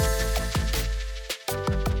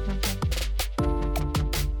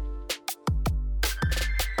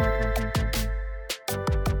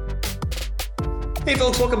Hey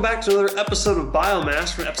folks, welcome back to another episode of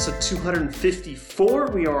Biomass from episode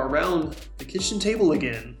 254. We are around the kitchen table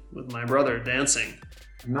again with my brother dancing.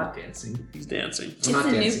 I'm not dancing. He's dancing. It's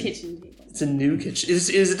a new kitchen table. It's a new kitchen. It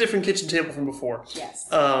is a different kitchen table from before. Yes.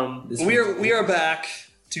 We are back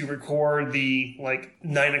to record the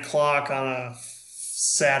 9 o'clock on a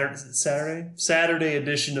Saturday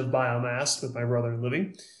edition of Biomass with my brother and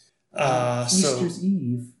Libby. Easter's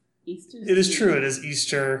Eve. It is true. It is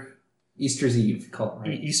Easter. Easter's Eve, called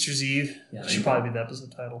right. Easter's Eve. Yeah, should probably be the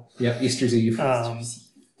episode title. Yep, Easter's Eve. Now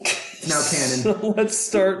canon. So let's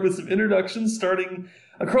start with some introductions, starting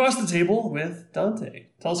across the table with Dante.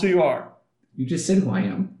 Tell us who you are. You just said who I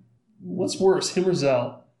am. What's worse, him or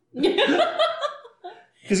Zell?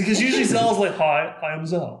 Because usually Zell's like, hi, I am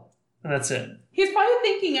Zell. And that's it. He's probably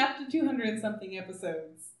thinking after 200-something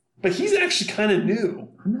episodes. But he's actually kind of new.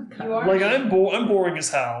 I'm not kind You of... are? I'm boring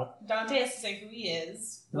as hell. Dante has to say who he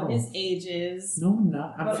is, what No. his age is. No, I'm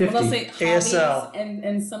not. I'm But 50. they'll say hobbies ASL.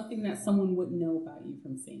 and something that someone wouldn't know about you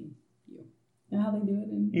from seeing you. You know how they do it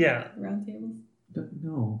in Yeah. round tables?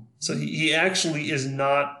 No. So he actually is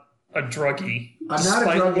not a druggie. I'm not a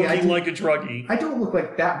despite druggie. looking like a druggie. I don't look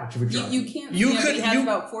like that much of a drug. You can't You see him, could- but he has you-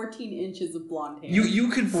 about 14 inches of blonde hair. You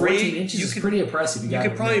could 14 braid. inches You is could pretty impressive. You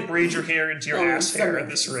could probably braid your hair into your Oh, ass hair sorry. at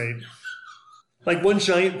this rate. Like one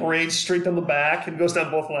giant braid straight down the back and goes down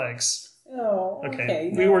both legs. Oh,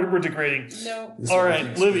 Okay. no. We're degrading. No. All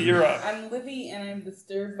right, Livy, you're up. I'm Livy and I'm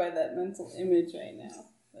disturbed by that mental image right now.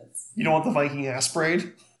 You don't want the Viking ass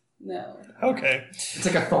braid? No. Okay. It's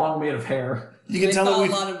like a thong made of hair. You can I tell saw that a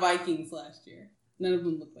we've... lot of Vikings last year. None of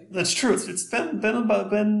them look like that. That's true. It's been a little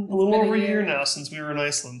been a over a year year. now since we were in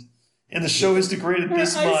Iceland. And the show has degraded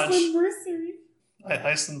this much. Icelandversary.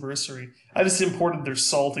 Icelandversary. I just imported their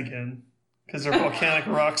salt again. Because their volcanic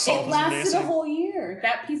rock salt It is lasted amazing. a whole year.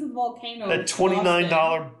 That piece of volcano. That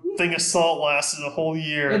 $29 thing of salt lasted a whole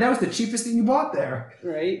year. And that was the cheapest thing you bought there.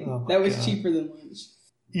 Right? Oh, that was God. cheaper than lunch.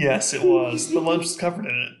 Yes, it was. The lunch was covered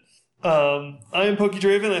in it. I am Pokey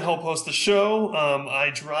Draven. I help host the show. I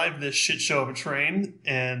drive this shit show of a train.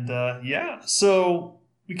 And so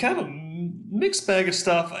we kind of mixed bag of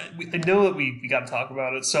stuff. I know that we got to talk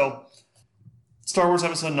about it. So Star Wars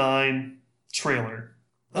Episode 9 trailer.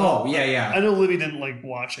 Oh, yeah. I know Libby didn't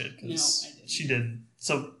watch it No, because I didn't. she did.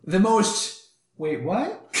 So The most... Wait,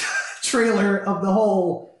 what? Trailer of the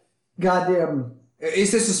whole goddamn...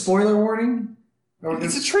 Is this a spoiler warning? Or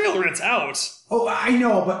it's a trailer. It's out. Oh, I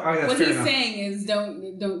know, but... Oh, that's What fair he's enough. saying is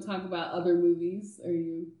don't talk about other movies. Are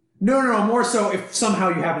you? No, more so if somehow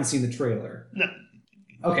you haven't seen the trailer. No.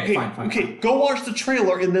 Okay, fine. Okay, go watch the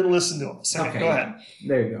trailer and then listen to us. Okay, go ahead.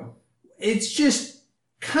 There you go. It's just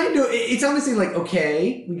kind of, it's honestly like,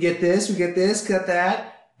 okay, we get this, got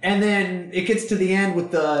that. And then it gets to the end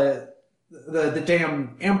with the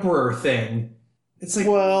damn Emperor thing. It's like,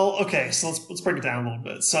 Well, okay, so let's break it down a little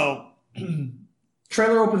bit. So,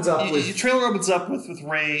 trailer opens up the with, trailer opens up with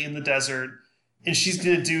Rey in the desert, and she's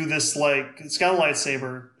gonna do this it's got a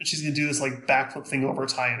lightsaber, and she's gonna do this backflip thing over a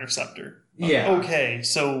TIE interceptor. yeah. Okay,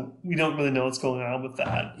 so we don't really know what's going on with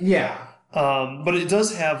that. Yeah. But it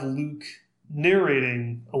does have Luke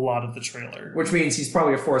narrating a lot of the trailer. Which means he's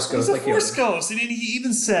probably a Force Ghost. He's a like Force Yoda. Ghost. I mean, he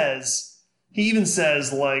even says,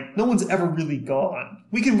 no one's ever really gone.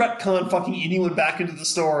 We can retcon fucking anyone back into the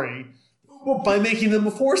story by making them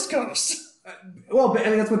a Force Ghost. Well, but I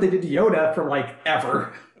mean, that's what they did to Yoda for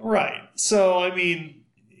ever. Right. So, I mean,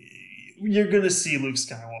 you're going to see Luke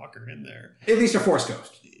Skywalker in there. At least a Force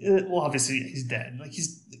Ghost. Well, obviously, he's dead.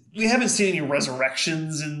 We haven't seen any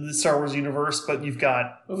resurrections in the Star Wars universe, but you've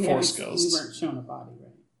got Force We Ghosts. weren't shown a body,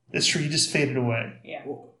 right? It's true. He just faded away. Yeah.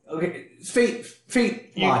 Okay,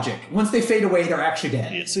 fate logic. Once they fade away, they're actually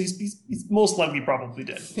dead. Yeah, so he's most likely probably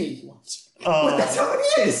dead. Phase watch. But that's how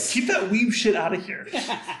it is. Keep that weeb shit out of here.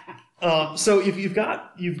 So if you've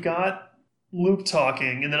got Luke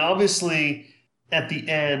talking, and then obviously at the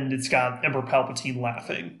end it's got Emperor Palpatine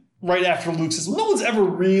laughing right after Luke says, "No one's ever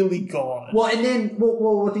really gone." Well, and then,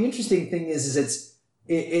 what the interesting thing is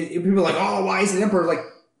people are like, oh, why is it Emperor?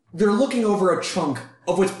 They're looking over a chunk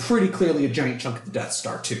of what's pretty clearly a giant chunk of the Death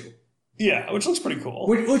Star 2. Yeah, which looks pretty cool.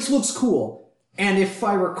 Which looks cool. And if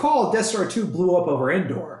I recall, Death Star 2 blew up over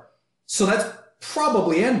Endor. So that's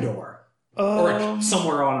probably Endor. Or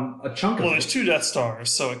somewhere on a chunk of Well, it. there's 2 Death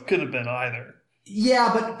Stars, so it could have been either.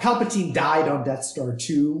 Yeah, but Palpatine died on Death Star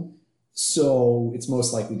 2, so it's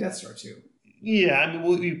most likely Death Star 2. Yeah, I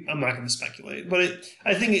mean, I'm not going to speculate, but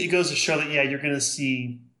I think it goes to show that you're going to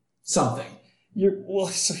see Something.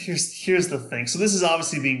 So here's the thing. So this is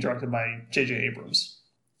obviously being directed by J.J. Abrams,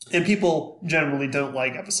 and people generally don't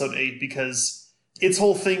like Episode 8 because its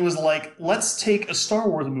whole thing was let's take a Star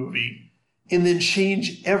Wars movie and then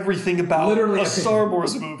change everything about Literally a Star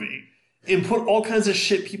Wars movie and put all kinds of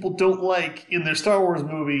shit people don't like in their Star Wars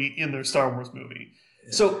movie in their Star Wars movie.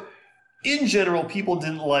 So, in general, people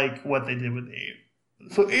didn't like what they did with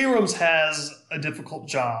Abe. So Abrams has a difficult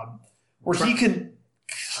job where he can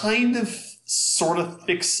kind of sort of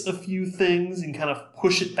fix a few things and kind of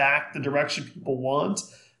push it back the direction people want.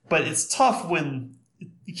 But it's tough when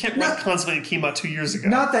you can't constantly it came out 2 years ago.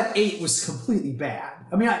 Not that 8 was completely bad.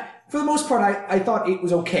 I mean, for the most part, I thought 8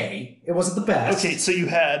 was okay. It wasn't the best. Okay, so you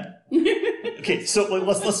had... Okay, so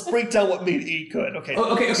let's break down what made 8 good. Okay.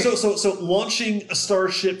 Okay. So launching a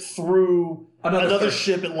starship through another thing.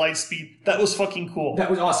 ship at light speed, that was fucking cool. That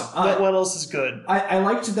was awesome. What else is good? I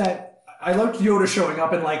liked that. I liked Yoda showing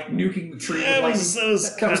up and like nuking the tree. Yeah, with that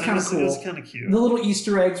was kind of cool. It was kind of cute. The little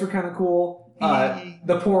Easter eggs were kind of cool.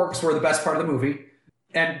 The porgs were the best part of the movie,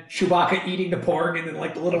 and Chewbacca eating the porg and then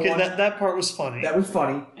like the little one. that part was funny. That was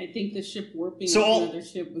funny. I think the ship warping So with another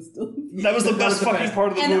ship was still... That was the best fucking part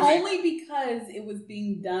of the and movie. only because it was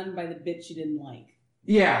being done by the bitch you didn't like.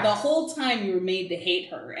 Yeah. The whole time you were made to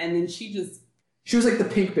hate her, and then she just... She was like the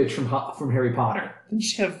pink bitch from Harry Potter. Didn't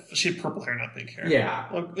she had purple hair, not pink hair? Yeah.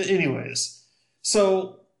 Anyways.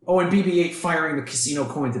 So... Oh, and BB-8 firing the casino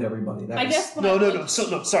coins at everybody. No.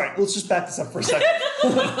 Sorry. Let's just back this up for a second.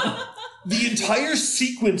 The entire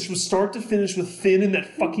sequence from start to finish with Finn in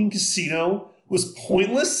that fucking casino was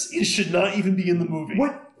pointless. It should not even be in the movie.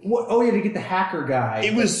 What? Oh, yeah, to get the hacker guy.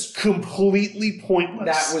 It was completely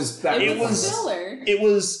pointless. It was filler. It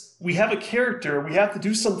was, we have a character, we have to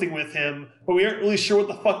do something with him, but we aren't really sure what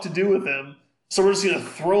the fuck to do with him, so we're just going to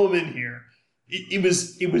throw him in here. It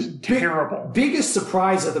was terrible. Biggest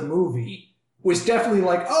surprise of the movie was definitely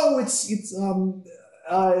like, oh, it's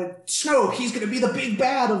Snoke. He's going to be the big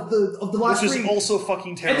bad of the last Which three. is also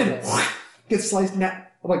fucking terrible. And then gets sliced in half.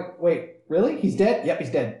 I'm like, wait, really? He's dead? Yep, he's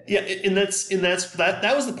dead. Yeah, and that's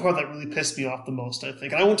that was the part that really pissed me off the most, I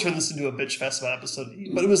think. And I won't turn this into a bitch fest about episode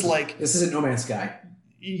 8, but it was like, this isn't No Man's Sky.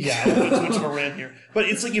 Yeah, I won't put too much of a rant here. But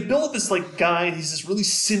it's like you build up this like guy, and he's this really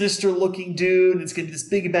sinister looking dude, and it's gonna be this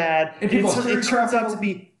big bad, and it turns out to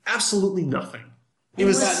be absolutely nothing. It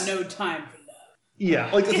was got no time for that.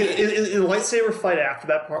 Yeah, like okay, in the lightsaber fight after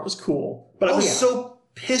that part was cool, but I was so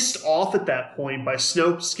pissed off at that point by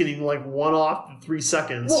Snoke just getting like one off in 3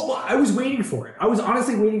 seconds. Well, I was waiting for it. I was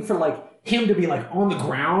honestly waiting for like him to be like on the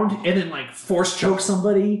ground and then like force choke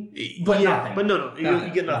somebody, but nothing. But no,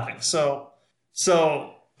 you get nothing.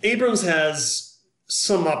 So Abrams has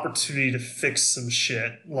some opportunity to fix some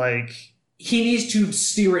shit. Like he needs to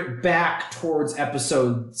steer it back towards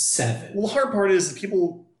episode 7. Well, the hard part is that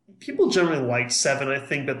people generally like 7. I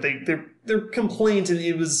think, but their complaint, and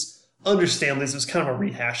it was understandably, it was kind of a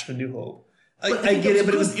rehash of A New Hope. I get it,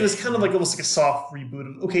 but it was kind of like almost like a soft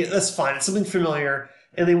reboot of okay, that's fine. It's something familiar,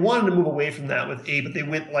 and they wanted to move away from that with 8, but they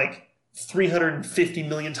went like 350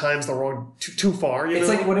 million times the wrong too far. It's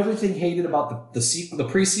like what everything hated about the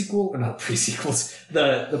pre-sequel, or not pre-sequels,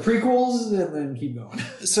 the prequels, and then keep going.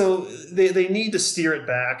 So they need to steer it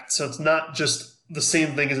back so it's not just the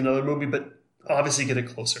same thing as another movie, but obviously get it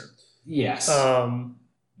closer. Yes.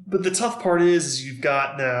 But the tough part is you've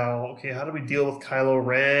got now, okay, how do we deal with Kylo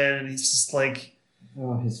Ren? And he's just like...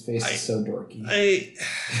 Oh, his face is so dorky.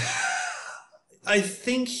 I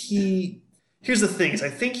think he... Here's the thing, is I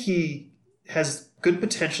think he has good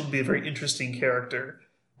potential to be a very interesting character,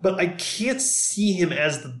 but I can't see him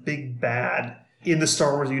as the big bad in the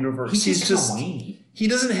Star Wars universe. He's just whiny. He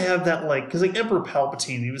doesn't have that, like... Because like Emperor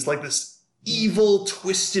Palpatine, he was like this evil,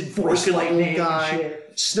 twisted, broken old guy.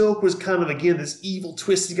 Snoke was kind of, again, this evil,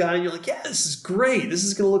 twisted guy, and you're like, yeah, this is great. This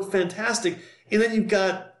is going to look fantastic. And then you've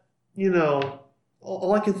got,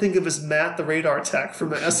 all I can think of is Matt the radar tech from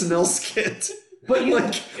the SNL skit. But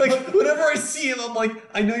whenever I see him, I'm like,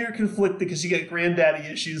 I know you're conflicted because you get granddaddy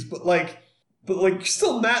issues, but you're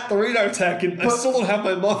still Matt the radar tech, and I still don't have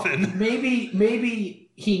my muffin. Maybe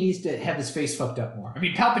he needs to have his face fucked up more. I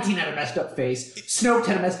mean, Palpatine had a messed up face. Snoke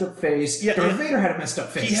had a messed up face. Darth Vader had a messed up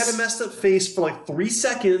face. He had a messed up face for like 3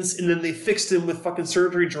 seconds, and then they fixed him with fucking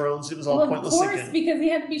surgery drones. It was all pointless again. Of course, because he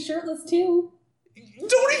had to be shirtless too.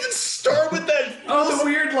 Don't even start with that. The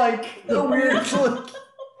weird.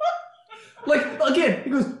 Like, again, he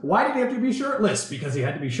goes, why did he have to be shirtless? Because he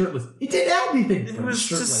had to be shirtless. It didn't add anything. It was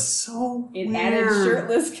shirtless. Just so It weird. added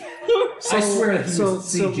shirtless. I swear that he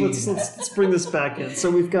was CG. So let's bring this back in. So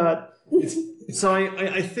we've got... So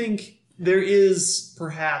I think there is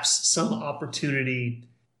perhaps some opportunity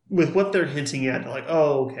with what they're hinting at. Like,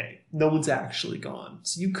 oh, okay, no one's actually gone.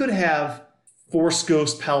 So you could have Force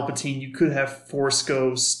Ghost Palpatine. You could have Force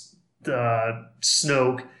Ghost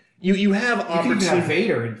Snoke. You have opportunity. You could have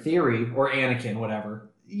Vader in theory, or Anakin,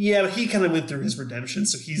 whatever. Yeah, but he kind of went through his redemption,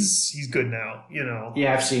 so he's good now, you know.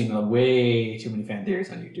 Yeah, I've seen way too many fan theories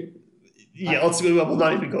on YouTube. Yeah, we'll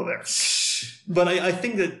not even go there. But I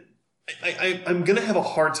think that I'm gonna have a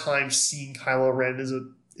hard time seeing Kylo Ren as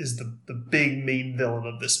the big main villain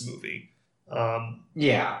of this movie.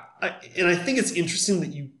 Yeah. I think it's interesting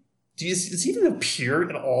that does he even appear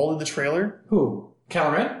at all in the trailer? Who?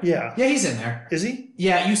 Kylo Ren? Yeah. Yeah, he's in there. Is he?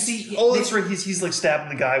 Yeah, you see. Oh, that's right. He's like stabbing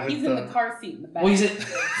the guy with He's in the car seat in the back. Well, he's in.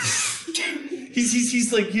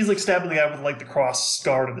 he's like stabbing the guy with like the cross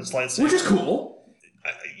guard of his lightsaber, Which is cool.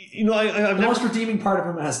 I've The never. most redeeming part of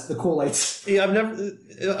him has the cool lights. Yeah, I've never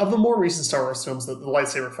of the more recent Star Wars films, the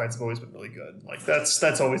lightsaber fights have always been really good. Like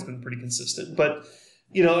that's always been pretty consistent. But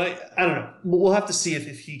I don't know. We'll have to see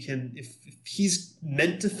if he's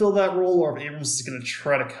meant to fill that role, or if Abrams is going to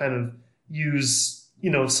try to kind of use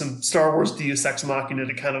some Star Wars Deus Ex Machina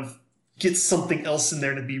to kind of get something else in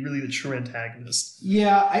there to be really the true antagonist.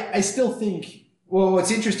 Yeah, I still think. Well,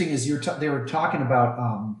 what's interesting is they were talking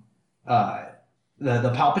about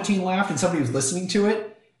the Palpatine laugh, and somebody was listening to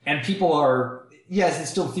it, and people are, yes, it's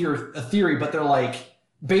still a theory, but they're like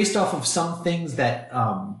based off of some things that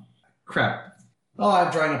crap. Oh,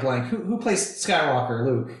 I'm drawing a blank. Who plays Skywalker?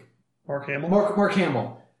 Luke. Mark Hamill. Mark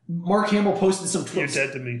Hamill. Mark Hamill posted some tweets. You're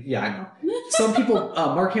dead to me. Yeah, I know. Some people,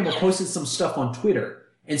 Mark Hamill posted some stuff on Twitter,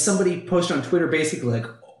 and somebody posted on Twitter basically like,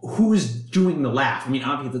 who is doing the laugh? I mean,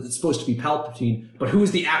 obviously it's supposed to be Palpatine, but who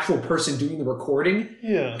is the actual person doing the recording?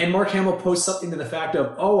 Yeah. And Mark Hamill posts something to the fact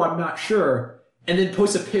of, oh, I'm not sure, and then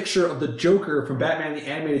posts a picture of the Joker from Batman the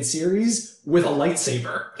Animated Series with a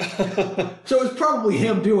lightsaber. So it's probably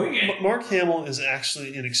him doing it. Mark Hamill is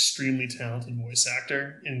actually an extremely talented voice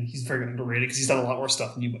actor, and he's very underrated because he's done a lot more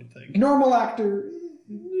stuff than you might think. Normal actor.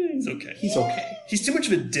 He's okay. He's okay. He's too much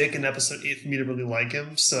of a dick in episode 8 for me to really like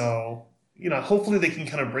him, so hopefully they can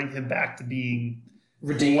kind of bring him back to being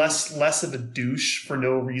less of a douche for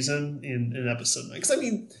no reason in episode 9. Because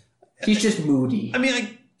he's just moody.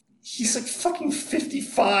 He's like fucking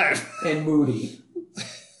 55 and moody.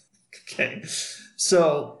 Okay,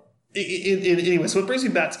 so anyway, so what brings me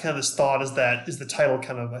back to kind of this thought is the title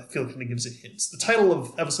kind of, I feel, kind of gives it hints. The title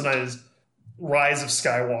of episode 9 is Rise of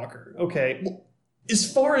Skywalker. Okay, well,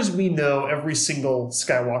 as far as we know, every single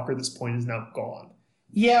Skywalker at this point is now gone.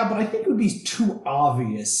 Yeah, but I think it would be too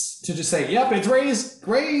obvious to just say, "Yep, it's Rey's."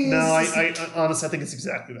 No, I honestly, I think it's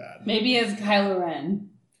exactly that. Maybe as Kylo Ren.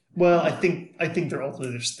 Well, I think they're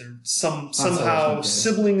ultimately they're somehow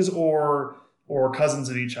siblings or cousins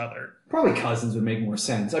of each other. Probably cousins would make more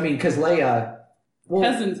sense. Because Leia. Well,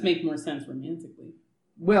 cousins make more sense romantically.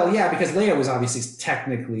 Well, yeah, because Leia was obviously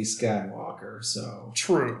technically Skywalker, so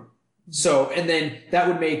true. So, and then that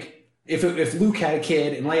would make if Luke had a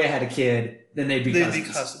kid and Leia had a kid, then they'd be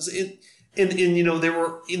cousins. And they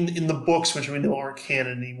were in the books, which we know aren't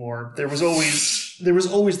canon anymore. There was always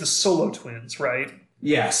the Solo twins, right?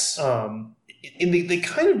 Yes. And they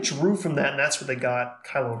kind of drew from that, and that's where they got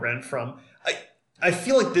Kylo Ren from. I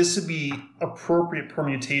feel like this would be appropriate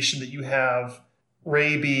permutation that you have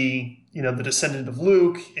Rey be, the descendant of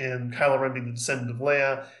Luke, and Kylo Ren being the descendant of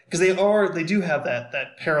Leia, because they do have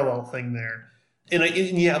that parallel thing there. And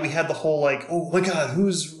yeah, we had the whole like, oh my God,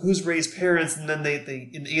 who's Rey's parents? And then they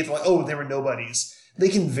in the 8th, like, oh, they were nobodies. They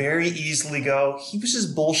can very easily go, he was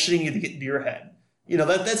just bullshitting you to get into your head.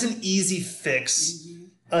 That's an easy fix.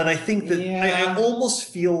 Mm-hmm. And I think that I almost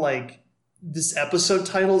feel like this episode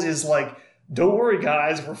title is like, don't worry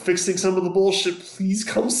guys, we're fixing some of the bullshit. Please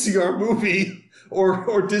come see our movie,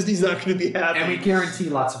 or Disney's not going to be happy. And we guarantee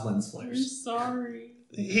lots of lens flares. I'm sorry.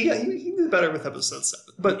 He did better with episode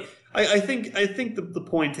 7, but I think the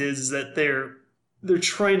point is that they're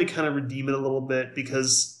trying to kind of redeem it a little bit,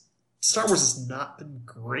 because Star Wars has not been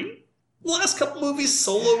great. The last couple movies,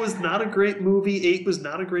 Solo was not a great movie. 8 was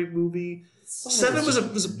not a great movie. 7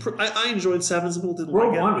 I enjoyed 7. Some people didn't like it.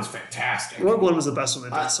 Rogue One was fantastic. Rogue One was the best one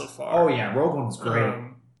they've done so far. Oh yeah, Rogue One was great.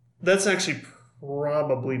 That's actually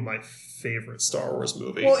probably my favorite Star Wars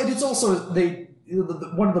movie. Well, and it's also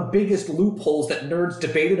one of the biggest loopholes that nerds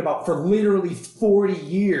debated about for literally 40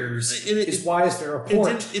 years is why is there a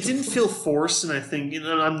port? It didn't feel forced, and I think, and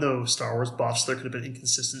I'm no Star Wars buff, so there could have been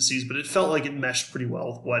inconsistencies, but it felt like it meshed pretty well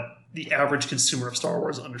with what the average consumer of Star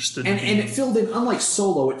Wars understood. And it filled in, unlike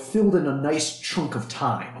Solo, it filled in a nice chunk of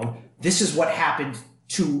time. This is what happened,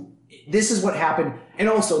 and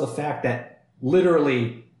also the fact that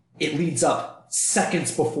literally it leads up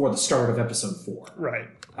seconds before the start of episode 4. Right.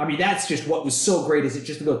 That's just what was so great, is it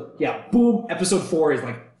just goes, yeah, boom, episode 4 is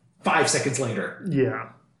like 5 seconds later.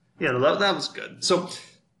 Yeah. Yeah, that was good. So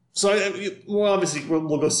obviously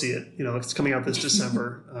we'll go see it. It's coming out this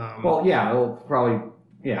December. Well, yeah, it'll probably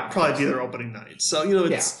Yeah. probably be their opening night. So,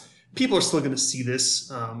 it's people are still going to see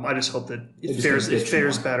this. I just hope that it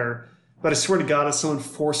fares better. But I swear to God, if someone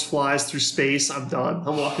force flies through space, I'm done.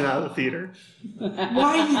 I'm walking out of the theater.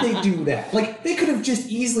 Why did they do that? Like, they could have just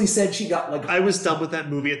easily said she got, like... I was done with that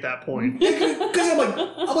movie at that point. Because I'm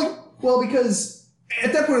like, well, because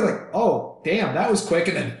at that point, like, oh, damn, that was quick,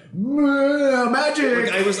 and then,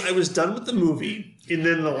 magic! Like, I was done with the movie, and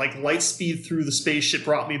then the, light speed through the spaceship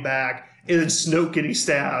brought me back, and then Snoke getting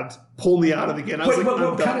stabbed pulled me out of it again. I was but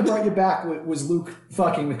what kind of brought you back was Luke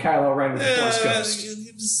fucking with Kylo Ren with the Force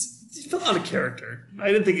Ghost. It felt out of character. I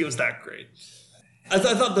didn't think it was that great. I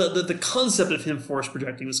thought the concept of him force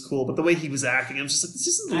projecting was cool, but the way he was acting, I was just like, this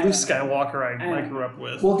isn't the Luke Skywalker I grew up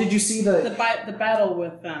with. Well, did you see the battle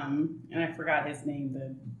with and I forgot his name,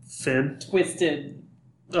 the Finn? Twisted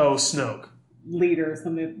Snoke. Leader or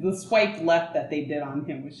something. The swipe left that they did on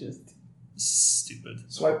him was just stupid.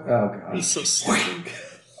 Swipe. Oh god, it's so stupid.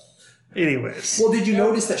 Anyways, well, did you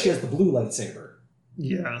notice that she has the blue lightsaber?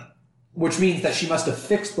 Yeah. Which means that she must have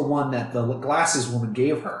fixed the one that the glasses woman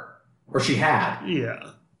gave her. Or she had.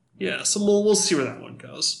 Yeah. Yeah, so we'll see where that one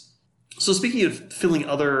goes. So speaking of filling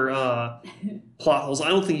other plot holes, I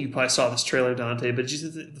don't think you probably saw this trailer, Dante, but did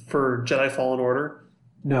you see for Jedi Fallen Order?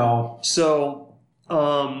 No. So,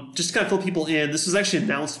 just to kind of fill people in, this was actually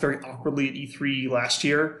announced very awkwardly at E3 last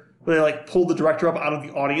year, where they pulled the director up out of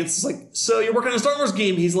the audience. It's like, so you're working on a Star Wars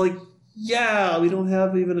game? He's like, yeah, we don't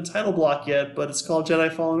have even a title block yet, but it's called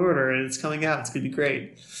Jedi Fallen Order, and it's coming out. It's going to be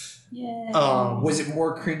great. Yeah. Was it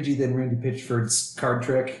more cringy than Randy Pitchford's card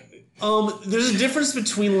trick? There's a difference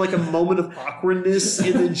between a moment of awkwardness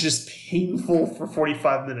and then just painful for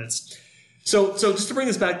 45 minutes. So just to bring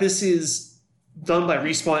this back, this is done by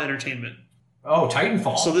Respawn Entertainment. Oh,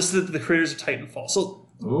 Titanfall. So this is the creators of Titanfall. So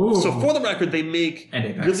Ooh. So for the record, they make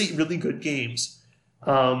really, really good games.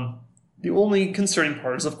 The only concerning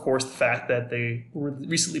part is, of course, the fact that they were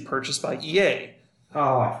recently purchased by EA.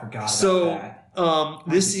 Oh, I forgot about that.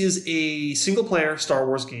 This is a single-player Star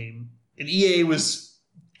Wars game, and EA was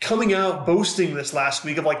coming out boasting this last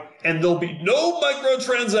week of and there'll be no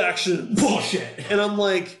microtransactions. Bullshit. And I'm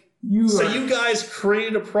like, you guys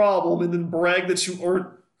created a problem and then brag that you aren't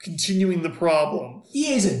continuing the problem.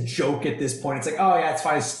 EA's a joke at this point. It's like, oh yeah, it's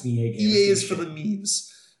fine. It's an EA game. EA is for the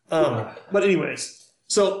memes. But anyways,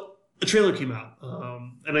 so a trailer came out,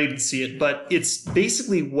 and I didn't see it, but it's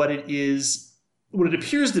basically what it is. What it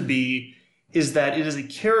appears to be is that it is a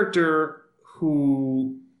character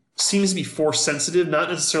who seems to be force sensitive, not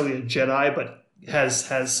necessarily a Jedi, but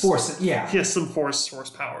has force. Yeah, he has some force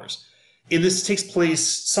powers. And this takes place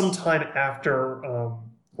sometime after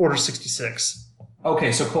Order 66.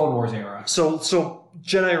 Okay, so Clone Wars era. So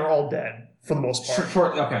Jedi are all dead for the most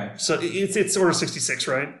part. Okay. So it's Order 66,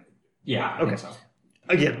 right? Yeah. Okay. So.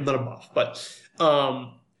 Again, I'm not a buff, but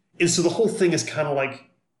and so the whole thing is kind of like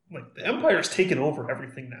the Empire's taken over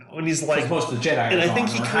everything now, and he's like, most of the Jedi, and I think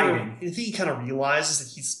he kind of realizes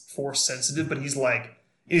that he's force sensitive, but he's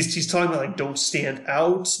talking about don't stand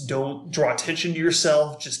out, don't draw attention to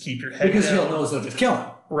yourself, just keep your head because down. He'll know they'll just kill him,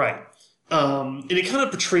 right? And it kind of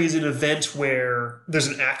portrays an event where there's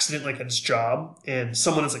an accident at his job, and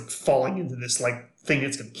someone is falling into this thing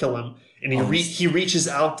that's going to kill him, and he reaches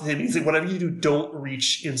out to him. He's like, whatever you do, don't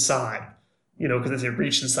reach inside. Because they say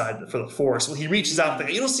reach inside for the Force. Well, he reaches out there.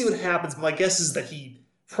 You don't see what happens, but my guess is that he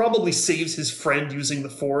probably saves his friend using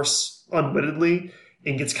the Force unwittingly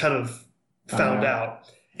and gets kind of found out.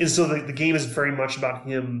 And so the game is very much about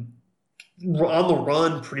him on the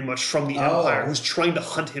run pretty much from the Empire, who's trying to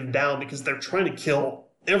hunt him down because they're trying to kill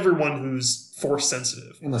everyone who's Force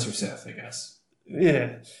sensitive. Unless you're Sith, I guess.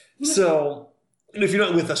 Yeah. So... And if you're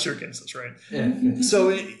not with us, you're against us, right? Yeah. So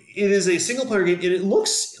it is a single player game, and it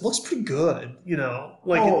looks pretty good,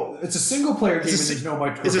 it's a single player game, and there's no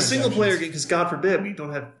microtransactions. It's a single player game because God forbid we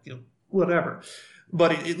don't have whatever,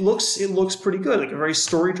 but it looks pretty good, a very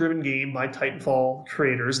story driven game by Titanfall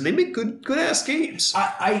creators, and they make good ass games.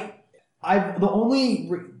 The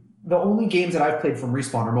only games that I've played from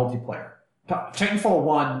Respawn are multiplayer. Titanfall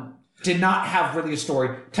 1 did not have really a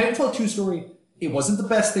story. Titanfall 2 story. It wasn't the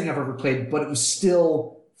best thing I've ever played, but it was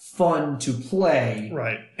still fun to play.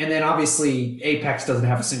 Right. And then obviously Apex doesn't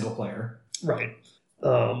have a single player. Right.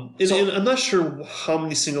 And I'm not sure how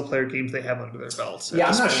many single player games they have under their belts. Yeah,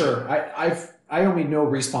 I'm not sure. I only know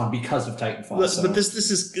Respawn because of Titanfall. But this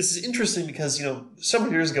is interesting because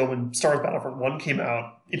several years ago when Star Wars Battlefront 1 came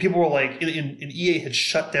out, and people were and EA had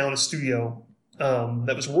shut down a studio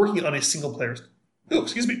that was working on a single player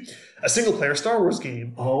Star Wars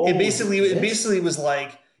game. It basically was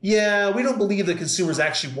we don't believe that consumers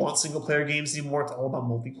actually want single player games anymore. It's all about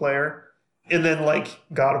multiplayer. And then, like,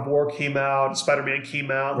 God of War came out, Spider-Man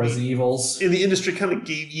came out. Resident Evils. And the industry kind of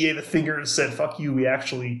gave EA the finger and said, fuck you, we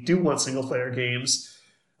actually do want single-player games.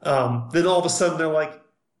 Then all of a sudden they're like,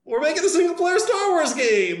 we're making a single-player Star Wars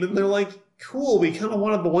game! And they're like, cool, we kind of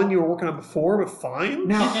wanted the one you were working on before, but fine.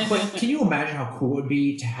 Now, but can you imagine how cool it would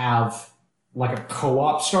be to have, like, a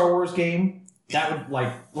co-op Star Wars game? That would,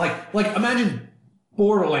 like imagine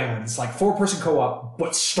Borderlands, like 4-person co-op,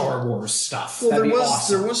 but Star Wars stuff. Well, That'd be there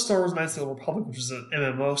awesome. was Star Wars Knights of the Old Republic, which is an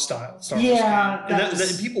MMO style Star Wars Yeah, game.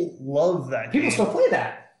 And people love that People game. still play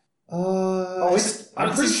that. I'm it's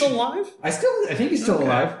pretty still alive? I think he's still Okay.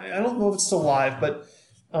 alive. I don't know if it's still live, but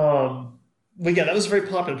yeah, that was very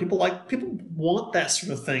popular. People want that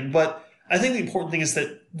sort of thing. But I think the important thing is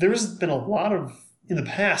that there's been a lot of, in the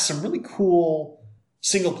past, some really cool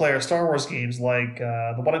single-player Star Wars games, like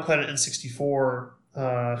the one I played on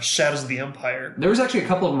N64, Shadows of the Empire. There was actually a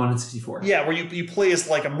couple of them on N64. Yeah, where you play as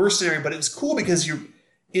like a mercenary, but it's cool because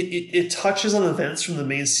it touches on events from the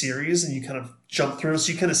main series and you kind of jump through,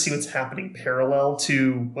 so you kind of see what's happening parallel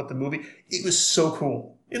to what the movie. It was so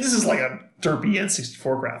cool. And this is like a derpy N64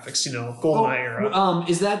 graphics, GoldenEye era.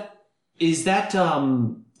 Is that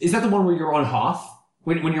the one where you're on Hoth?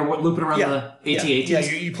 When you're looping around the AT-ATs? Yeah,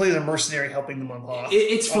 you play as a mercenary helping them on Hoth.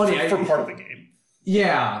 It's funny. For part of the game.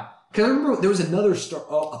 Yeah. Because I remember there was another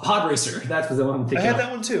a Pod Racer. That was the one I'm thinking I had of.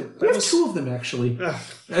 that one too. There was two of them, actually. Who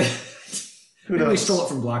Maybe they knows? stole it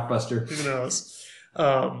from Blockbuster. Who knows?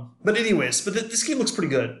 But anyways, this game looks pretty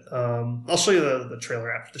good. I'll show you the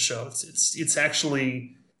trailer after the show. It's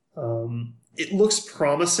actually it looks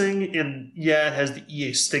promising, and yeah, it has the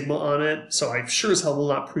EA stigma on it. So I sure as hell will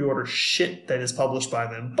not pre-order shit that is published by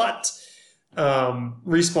them. But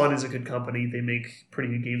Respawn is a good company. They make pretty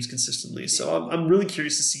good games consistently. So I'm really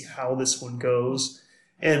curious to see how this one goes.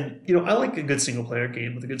 And, I like a good single-player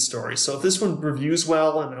game with a good story. So if this one reviews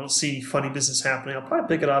well and I don't see any funny business happening, I'll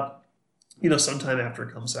probably pick it up, sometime after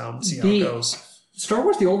it comes out and see how it goes. Star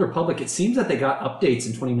Wars The Old Republic, it seems that they got updates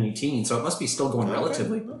in 2019, so it must be still going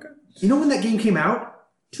relatively. Okay. You know when that game came out?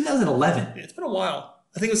 2011. Yeah, it's been a while.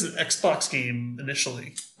 I think it was an Xbox game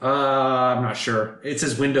initially. I'm not sure. It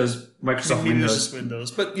says Microsoft Maybe it was Windows. just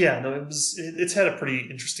Windows. But yeah, no, it's had a pretty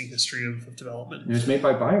interesting history of development. It was made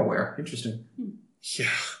by BioWare. Interesting. Yeah.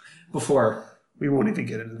 Before. We won't even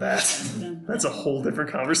get into that. That's a whole different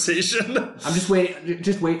conversation. I'm just waiting.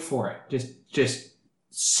 Just wait for it. Just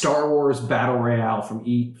Star Wars Battle Royale from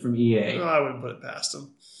EA. I wouldn't put it past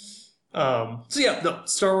them. So yeah, no,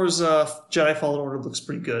 Star Wars Jedi Fallen Order looks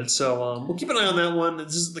pretty good. So we'll keep an eye on that one.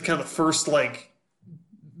 This is the kind of first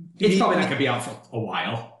It's probably not going to be out for a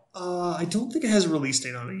while. I don't think it has a release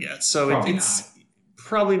date on it yet. So Probably it's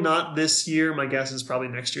probably not this year. My guess is probably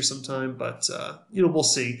next year sometime. But we'll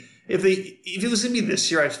see. If it was going to be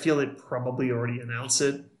this year, I feel they'd probably already announce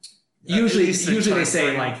it. Usually At least the they time say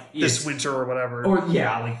frame, like this winter or whatever. or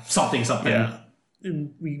like something. Yeah.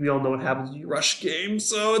 And we all know what happens when you rush games,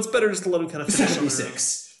 so it's better just to let them kind of finish on their own.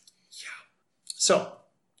 76. So,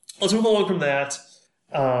 let's move along from that.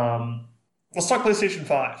 Let's talk PlayStation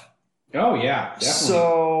 5. Oh yeah, definitely.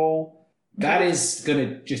 So, that is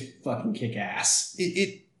gonna just fucking kick ass.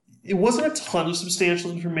 it wasn't a ton of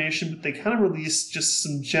substantial information, but they kind of released just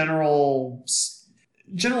some general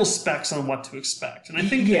specs on what to expect. And I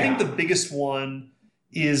think the biggest one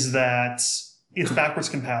is that it's backwards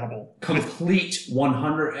compatible. Complete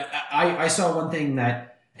 100. I saw one thing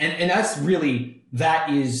that, and that's really,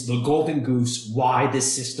 that is the golden goose why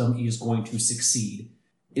this system is going to succeed,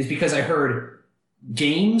 is because I heard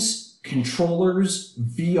games, controllers,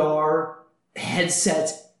 VR,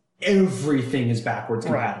 headsets, everything is backwards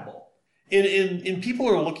compatible. And people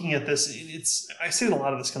are looking at this, I see a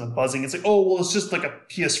lot of this kind of buzzing. It's like, oh, well, it's just like a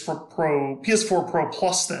PS4 Pro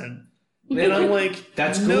Plus then. And I'm like,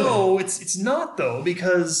 that's good. No, it's not though,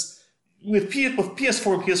 because with PS4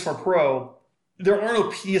 and PS4 Pro, there are no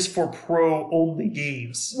PS4 Pro only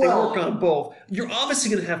games. They work on both. You're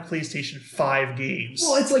obviously going to have PlayStation 5 games.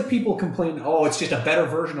 Well, it's like people complain, oh, it's just a better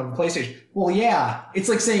version of a PlayStation. Well, yeah, it's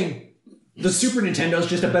like saying the Super Nintendo is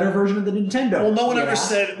just a better version of the Nintendo. Well, no one ever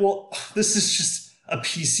said, well, this is just a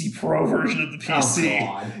PC Pro version of the PC. Oh,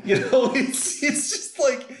 God. It's just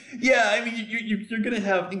like, yeah, I mean, you're going to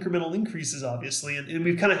have incremental increases, obviously, and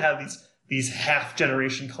we've kind of had these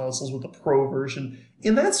half-generation consoles with the Pro version,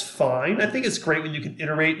 and that's fine. I think it's great when you can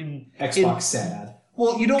iterate and... Xbox sad.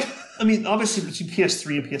 Well, you don't... I mean, obviously, between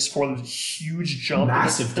PS3 and PS4, there's a huge jump.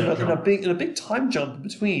 Massive and jump. a big time jump in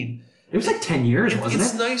between. It was like 10 years, wasn't it?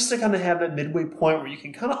 It's nice to kind of have that midway point where you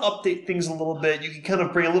can kind of update things a little bit. You can kind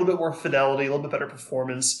of bring a little bit more fidelity, a little bit better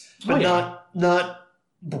performance, but not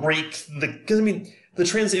break the... Because, I mean,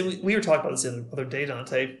 the we were talking about this the other day,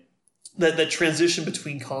 Dante. that transition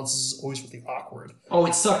between consoles is always really awkward. Oh,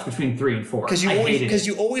 it sucked between 3 and 4. Because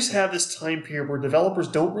you you always have this time period where developers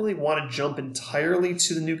don't really want to jump entirely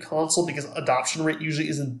to the new console because adoption rate usually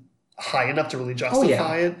isn't high enough to really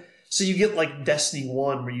justify it. So you get like Destiny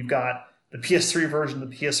 1 where you've got the PS3 version, the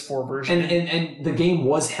PS4 version. And the game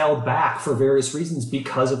was held back for various reasons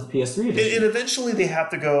because of the PS3 edition. And eventually they have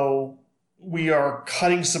to go, we are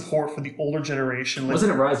cutting support for the older generation. Like,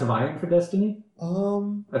 Wasn't it Rise of Iron for Destiny?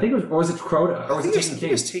 I think it was, or was it Crota? Or was it Taken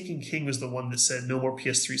King? Taken King was the one that said no more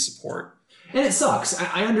PS3 support. And it sucks.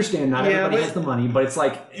 I understand not everybody has the money, but it's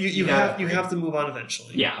like you have to move on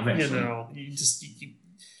eventually. Yeah, eventually. You know,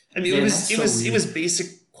 it was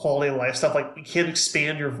basic quality of life stuff. Like you can't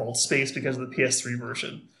expand your vault space because of the PS3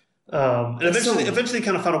 version. And eventually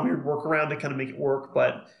kind of found a weird workaround to kind of make it work,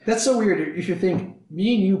 but that's so weird. If you think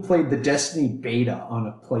me and you played the Destiny beta on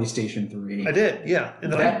a PlayStation 3. I did, yeah.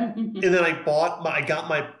 And then I got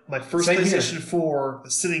my first PlayStation 4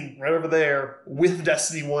 sitting right over there with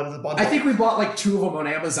Destiny 1 as a bundle. I think we bought like 2 of them on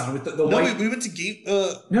Amazon with the white. We went to Game.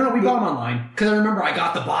 We bought them online because I remember I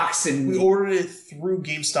got the box and we ordered it through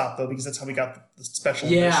GameStop though because that's how we got the special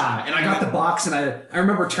edition. Yeah, and I got the box and I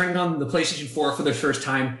remember turning on the PlayStation 4 for the first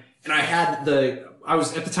time. And I had I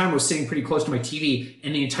was sitting pretty close to my TV,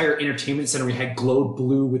 and the entire entertainment center we had glowed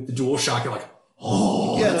blue with the DualShock. You're like,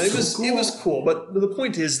 oh, yeah, cool. It was cool. But the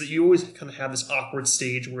point is that you always kind of have this awkward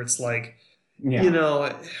stage where it's like, you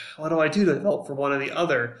know, what do I do to develop for one or the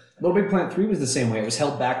other? Little Big Planet 3 was the same way. It was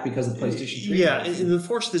held back because of PlayStation 3. Yeah, and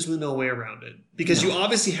unfortunately, there's really no way around it because you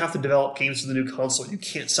obviously have to develop games for the new console. You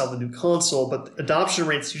can't sell the new console, but the adoption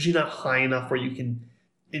rate's usually not high enough where you can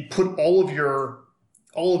put all of your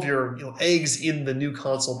eggs in the new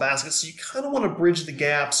console basket. So you kind of want to bridge the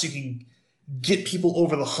gap so you can get people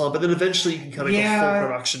over the hump, and then eventually you can kind of go full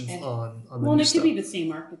production on the new it stuff. could be the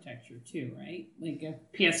same architecture too, right? Like if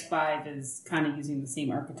PS5 is kind of using the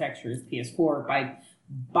same architecture as PS4,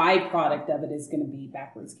 byproduct of it is going to be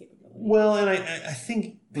backwards capability. Well, and I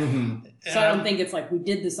think... Mm-hmm. So I don't think it's like we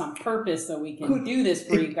did this on purpose so we can do this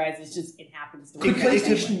for you guys. It's just, it happens to work. Could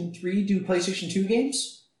PlayStation 3 do PlayStation 2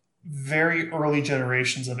 games? Very early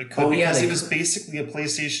generations of it could because it was basically a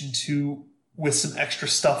PlayStation 2 with some extra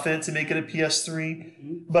stuff in it to make it a PS3.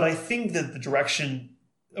 Mm-hmm. But I think that the direction,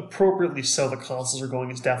 appropriately so, the consoles are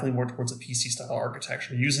going is definitely more towards a PC-style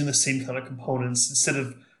architecture, using the same kind of components. Instead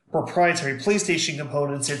of proprietary PlayStation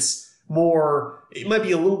components, it might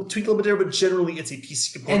be a little tweaked a little bit there, but generally it's a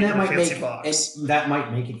PC component in a fancy box. And that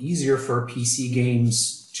might make it easier for PC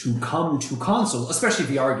games to come to consoles, especially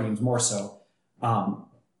VR games more so.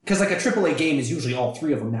 Because like a AAA game is usually all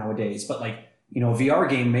 3 of them nowadays, but like, you know, a VR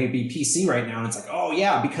game may be PC right now, and it's like, oh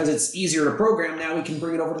yeah, because it's easier to program now, we can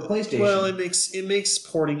bring it over to PlayStation. Well, it makes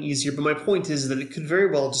porting easiasier, but my point is that it could very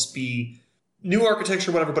well just be new architecture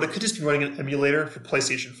or whatever, but it could just be running an emulator for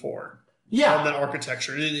PlayStation 4 on that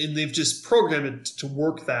architecture, and they've just programmed it to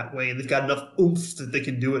work that way, and they've got enough oomph that they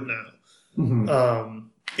can do it now. Mm-hmm.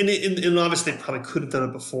 And obviously they probably could have done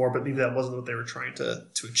it before, but maybe that wasn't what they were trying to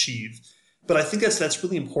achieve. But I think that's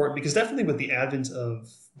really important because definitely with the advent of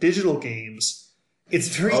digital games, it's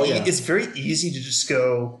very easy to just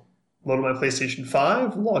go load my PlayStation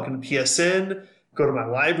 5, log into PSN, go to my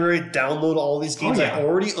library, download all these games I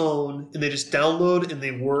already own, and they just download and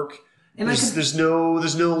they work. And there's no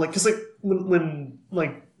like because like when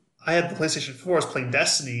I had the PlayStation 4, I was playing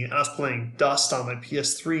Destiny, and I was playing Dust on my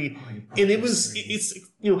PS3, and it's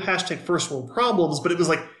hashtag first world problems, but it was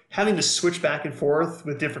like having to switch back and forth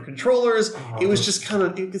with different controllers. It was just kind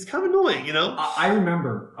of annoying, you know? I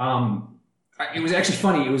remember, it was actually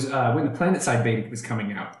funny. It was when the PlanetSide beta was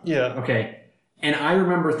coming out. Yeah. Okay. And I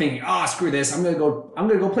remember thinking, screw this. I'm gonna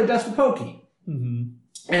go play Dust with Pokey.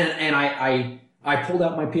 Mm-hmm. And I pulled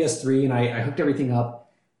out my PS3 and I hooked everything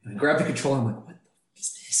up and I grabbed the controller. I'm like, what the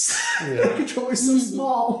is this? Yeah. The controller's so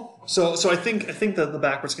small. So I think that the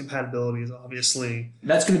backwards compatibility is obviously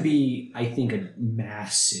that's going to be, I think, a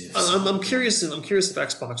massive. I'm curious if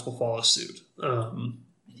Xbox will follow suit. I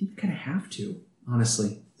think you kind of have to,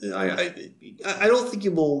 honestly. I don't think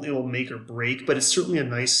it will make or break, but it's certainly a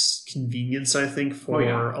nice convenience, I think, for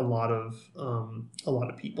a lot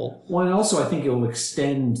of people. Well, and also I think it will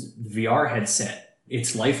extend the VR headset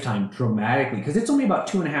its lifetime dramatically because it's only about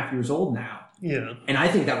 2.5 years old now. Yeah, and I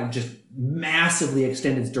think that would just massively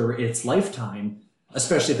extend its lifetime,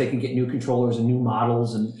 especially if they can get new controllers and new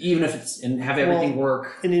models, and even if and have everything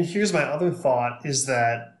work. And then here's my other thought: is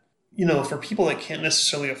that for people that can't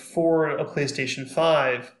necessarily afford a PlayStation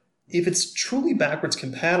 5, if it's truly backwards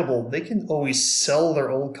compatible, they can always sell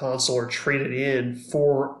their old console or trade it in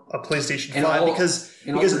for a PlayStation 5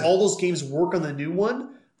 because all those games work on the new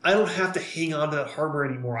one. I don't have to hang on to that hardware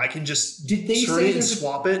anymore. I can just Did they turn say it and there's a-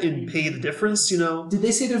 swap it and pay the difference, you know? Did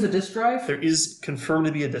they say there's a disk drive? There is confirmed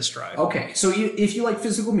to be a disk drive. Okay, so if you like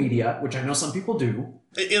physical media, which I know some people do,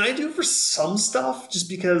 And I do for some stuff, just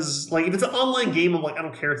because, like, if it's an online game, I'm like, I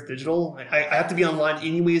don't care if it's digital. I have to be online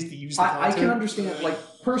anyways to use the I content. can understand, like,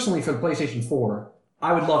 personally for the PlayStation 4,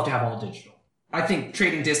 I would love to have all digital. I think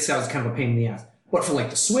trading discs out is kind of a pain in the ass. But for, like,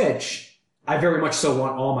 the Switch, I very much so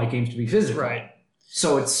want all my games to be physical. Right.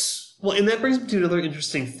 So it's... Well, and that brings me to another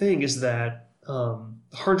interesting thing is that the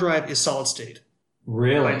hard drive is solid state by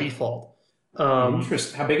Really? default.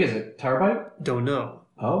 Interesting. How big is it? Terabyte? Don't know.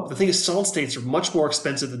 Oh. The thing is, solid states are much more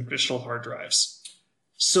expensive than traditional hard drives.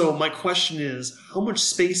 So my question is, how much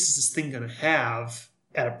space is this thing going to have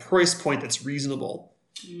at a price point that's reasonable?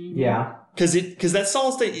 Yeah. Because that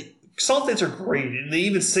solid states are great, and they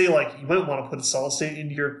even say like you might want to put a solid state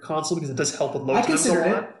into your console because it does help with load I times a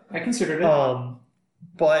considered lot. it. I considered it.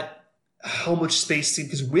 But how much space?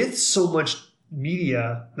 Because with so much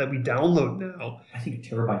media that we download now, I think a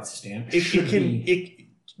terabyte stamp it should can. be...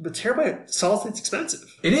 But terabyte solid state's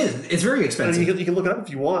expensive. It is. It's very I mean, expensive. you can look it up if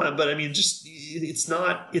you want, but I mean, just it's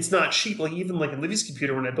not cheap. Like even like Olivia's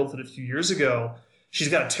computer when I built it a few years ago, she's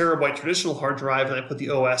got a terabyte traditional hard drive, and I put the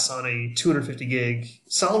OS on a 250 gig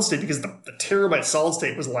solid state because the terabyte solid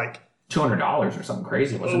state was like $200 or something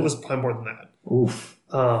crazy, wasn't it it? was probably more than that. Oof.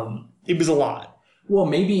 It was a lot, Well,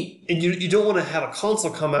 maybe... and you don't want to have a console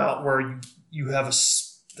come out where you have the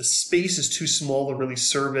space is too small to really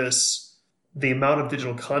service the amount of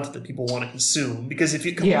digital content that people want to consume. Because if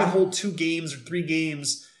you can only hold 2 games or 3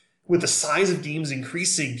 games with the size of games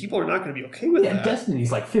increasing, people are not going to be okay with Yeah, that.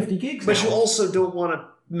 Destiny's like 50 gigs But now. you also don't want to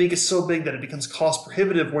make it so big that it becomes cost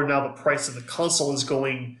prohibitive where now the price of the console is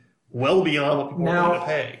going well beyond what people are going to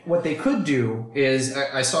pay. What they could do is,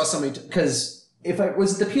 I saw somebody... Because if I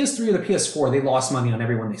was it the PS3 or the PS4, they lost money on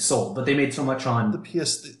every one they sold, but they made so much on...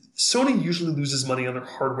 Sony usually loses money on their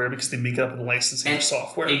hardware because they make it up in licensing And- or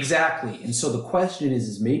software. Exactly. And so the question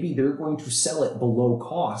is maybe they're going to sell it below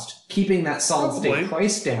cost, keeping that solid Probably. state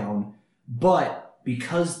price down, but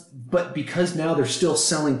because now they're still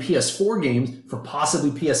selling PS4 games for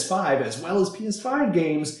possibly PS5 as well as PS5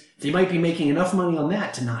 games, they might be making enough money on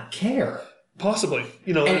that to not care. Possibly,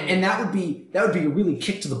 you know, And that would be a really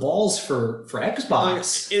kick to the balls for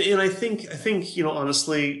Xbox. and I think you know,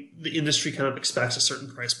 honestly, the industry kind of expects a certain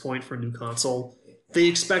price point for a new console. They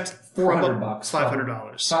expect $400, $500.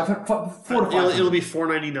 $400 to $500. It'll be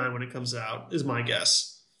 $499 when it comes out, is my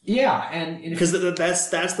guess. Yeah, and Because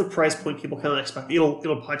that's the price point people kind of expect. It'll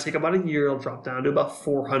probably take about a year. It'll drop down to about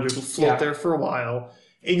 $400. It'll float there for a while,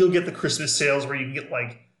 and you'll get the Christmas sales where you can get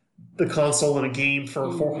like the console and a game for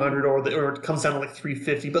 $400, or it comes down to like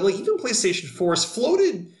 $350. But like even PlayStation 4 is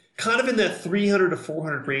floated kind of in that $300 to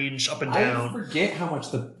 $400 range, up and down. I forget how much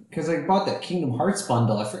because I bought that Kingdom Hearts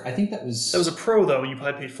bundle. I think that was a Pro though, and you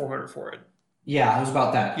probably paid $400 for it. Yeah, it was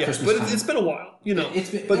about that. Yeah, Christmas but time. it's been a while, you know.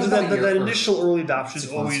 But that initial early adoption is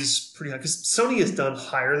 6 months. always pretty high because Sony has done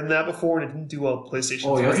higher than that before, and it didn't do a PlayStation.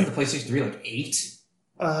 Oh, 3. yeah, wasn't the PlayStation 3 like 8?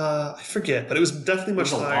 I forget, but it was definitely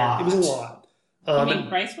much It was a higher. lot. It was a lot. I mean, And-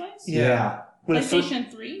 price wise? yeah. When it, first,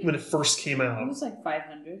 PlayStation 3? when it first came It out. was like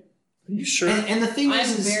 500. Are you sure? And the thing I'm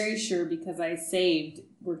is, very sure because I saved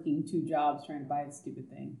working 2 jobs trying to buy the stupid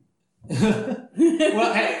thing.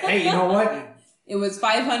 well, hey, you know what? It was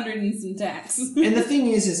 500 and some tax. And the thing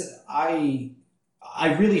is I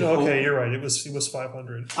really hope. Okay, you're right. It was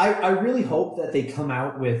 500. I really hope that they come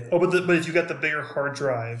out with. Oh, but if you got the bigger hard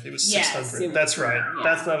drive, it was Yes, 600. it was That's bigger, right. yeah.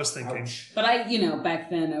 That's what I was thinking. Ouch. But back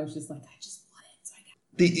then I was just like, I just want it. So I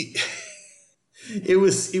got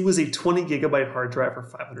It was a 20 gigabyte hard drive for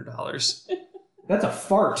 $500. That's a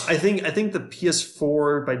fart. I think the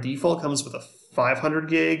PS4 by default comes with a 500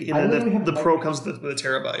 gig, I and literally then have the like- Pro comes with a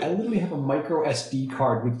terabyte. I literally have a micro SD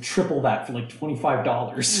card with triple that for like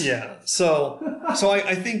 $25. Yeah, so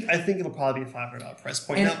I think it'll probably be a $500 price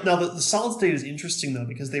point. And- Now the solid state is interesting though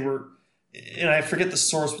because they were, and I forget the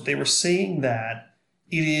source, but they were saying that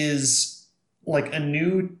it is like a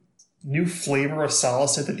new flavor of solid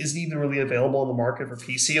state that isn't even really available on the market for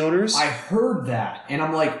PC owners. I heard that, and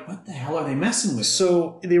I'm like, what the hell are they messing with?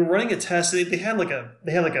 So they were running a test. They had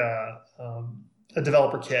a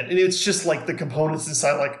developer kit, and it's just like the components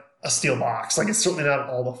inside like a steel box. Like it's certainly not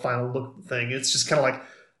all the final look of the thing. It's just kind of like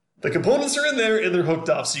the components are in there and they're hooked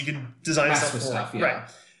up, so you can design Mess stuff with for stuff, it. yeah.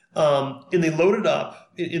 Right. And they loaded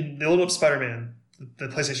up. They loaded up Spider-Man, the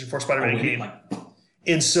PlayStation 4 Spider-Man Oh, game, like,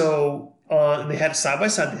 and so and they had it side by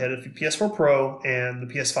side. They had a PS4 Pro and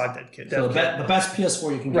the PS5 dev kit. so the best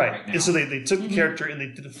PS4 you can get right, now. And so they took the character and they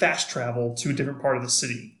did a fast travel to a different part of the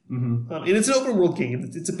city, Mm-hmm. And it's an open world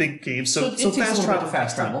game. It's a big game, so it takes a fast little bit travel. to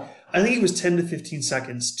fast travel. I think it was 10 to 15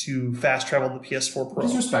 seconds to fast travel on the PS4 Pro. Which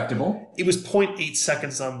is respectable. It was 0.8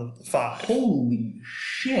 seconds on the 5. Holy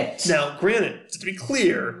shit. Now, granted, to be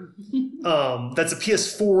clear, that's a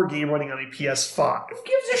PS4 game running on a PS5. Who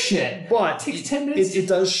gives a shit? But It takes 10 minutes. it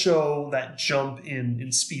does show that jump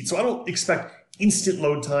in speed. So I don't expect instant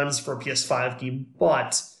load times for a PS5 game,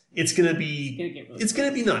 but it's gonna be It's gonna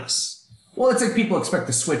get really nice. Well, it's like people expect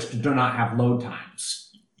the Switch to do not have load times.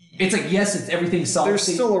 It's like, yes, it's everything solid. There's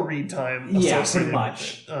still a read time. Yeah, associated pretty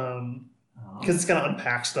much. with it, because it's gonna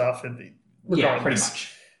unpack stuff and Yeah, regardless. pretty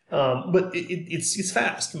much. But it's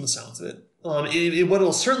fast from the sounds of it.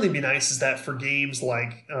 What'll certainly be nice is that for games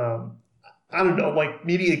like I don't know, like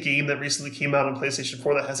maybe a game that recently came out on PlayStation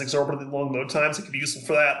 4 that has exorbitantly long load times, it could be useful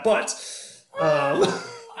for that. But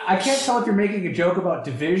I can't tell if you're making a joke about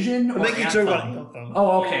Division or I'm making a Anthem. joke about Anthem.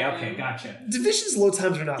 Oh, okay, gotcha. Division's load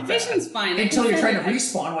times are not Division's fine. Until you're trying to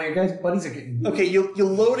respawn while your guys' buddies are getting... bad. Okay, you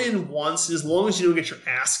load in once, and as long as you don't get your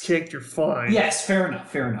ass kicked, you're fine. Yes, fair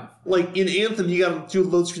enough. Like in Anthem, you gotta do a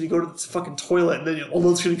load screen, you go to the fucking toilet, and then you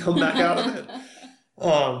load screen and come back out of it.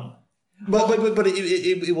 But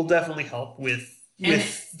it will definitely help with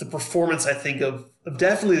the performance, I think, of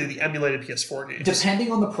definitely the emulated PS4 games.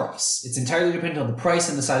 Depending on the price. It's entirely dependent on the price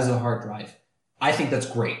and the size of the hard drive. I think that's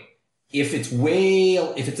great. If it's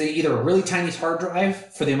either a really tiny hard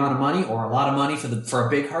drive for the amount of money or a lot of money for a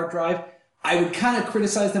big hard drive, I would kind of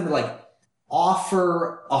criticize them to like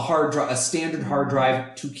offer a standard hard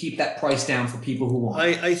drive to keep that price down for people who want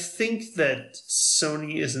it. I think that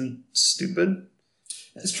Sony isn't stupid.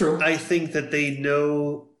 That's true. I think that they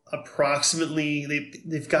know approximately,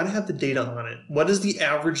 they've got to have the data on it. What is the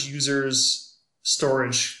average user's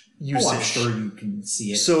storage usage? Oh, I'm sure you can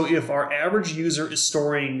see it. So if our average user is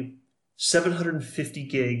storing 750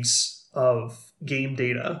 gigs of game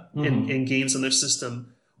data in games on their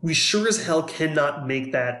system, we sure as hell cannot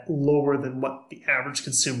make that lower than what the average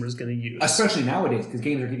consumer is going to use. Especially nowadays, because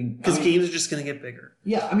games are getting... Games are just going to get bigger.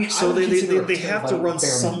 Yeah, I mean... So they they have to run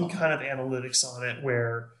some kind of analytics on it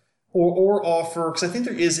where... Or offer... Because I think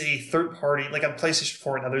there is a third-party... Like on PlayStation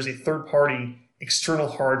 4 now, there's a third-party external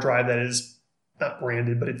hard drive that is not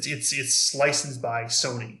branded, but it's licensed by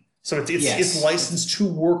Sony. So it's licensed to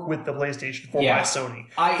work with the PlayStation 4 by Sony.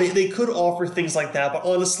 They could offer things like that, but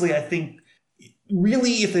honestly, I think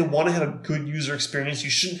really if they want to have a good user experience, you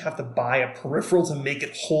shouldn't have to buy a peripheral to make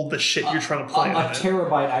it hold the shit you're trying to play on it. A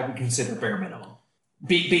terabyte I would consider bare minimum.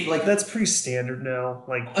 Like that's pretty standard now.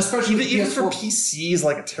 Like especially even for PCs,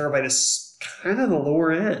 like a terabyte is kind of the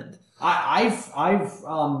lower end. I'm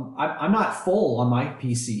not full on my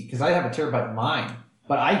PC because I have a terabyte of mine,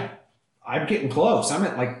 but I'm getting close. I'm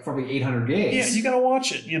at like probably 800 gigs. Yeah, you gotta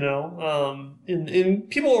watch it, you know. And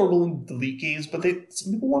people are willing to delete games, but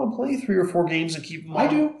some people want to play 3 or 4 games and keep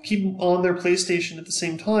them on their PlayStation at the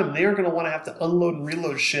same time. They are going to want to have to unload and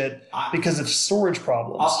reload shit because of storage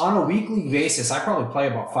problems. On a weekly basis, I probably play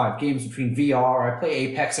about 5 games between VR. I play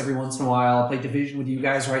Apex every once in a while. I play Division with you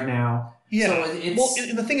guys right now. Yeah. So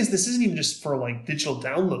and the thing is, this isn't even just for like digital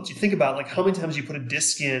downloads. You think about like how many times you put a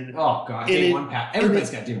disc in. Oh god, day one patch.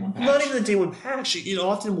 Everybody's got day one patch. Not even a day one patch. It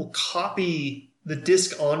often will copy the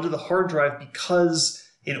disc onto the hard drive because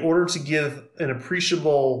in order to give an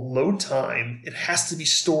appreciable load time, it has to be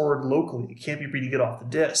stored locally. It can't be read to get off the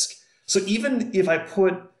disc. So even if I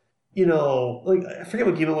put, you know, like I forget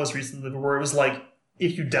what game it was recently, where it was like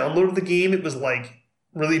if you downloaded the game, it was like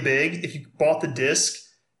really big. If you bought the disc,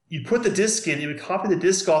 you put the disc in, you would copy the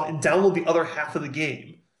disc off and download the other half of the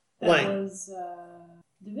game. That was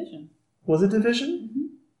Division. Was it Division? Mm-hmm.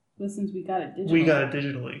 Well, since we got it digitally. We got it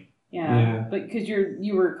digitally. Yeah. But because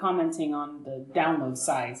you were commenting on the download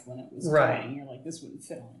size when it was going, you're like, this wouldn't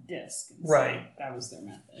fit on a disc. And so that was their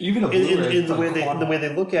method. Even the way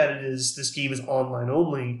they look at it is this game is online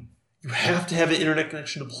only. You have to have an internet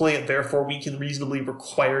connection to play it. Therefore, we can reasonably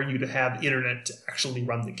require you to have internet to actually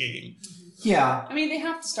run the game. Yeah. I mean, they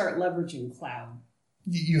have to start leveraging cloud.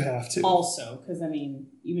 You have to. Also, because, I mean,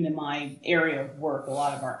 even in my area of work, a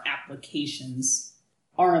lot of our applications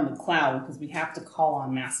are in the cloud because we have to call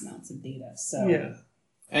on mass amounts of data. So yeah.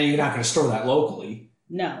 And you're not going to store that locally.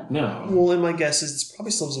 No. Well, and my guess is it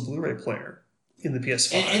probably still has a Blu-ray player in the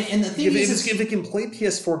PS5. And the thing if it can play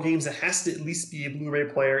PS4 games, it has to at least be a Blu-ray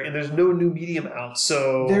player, and there's no new medium out,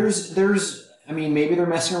 so... There's I mean, maybe they're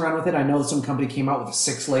messing around with it. I know that some company came out with a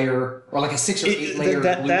 6-layer, or like a 6 or 8 layer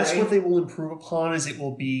Blu-ray. That's what they will improve upon, is it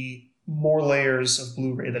will be more layers of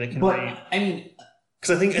Blu-ray that it can read. I mean...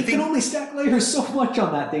 Because I think can only stack layers so much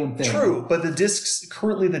on that damn thing. True, but the discs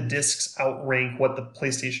outrank what the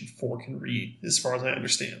PlayStation 4 can read, as far as I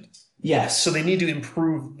understand. Yes. So they need to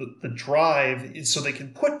improve the drive so they can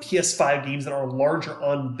put PS5 games that are larger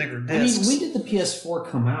on bigger discs. when did the PS4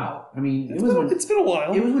 come out? It's been a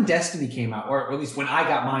while. It was when Destiny came out, or at least when I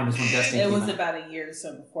got mine was when Destiny came out. It was about a year or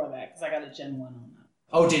so before that, because I got a Gen 1 on that.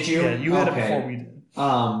 Oh, did you? Yeah, you had it before we did.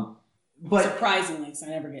 But surprisingly, because I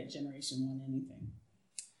never get Generation 1 anything.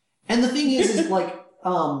 And the thing is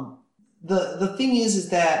the thing is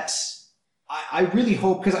that I really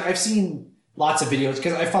hope, because I've seen lots of videos,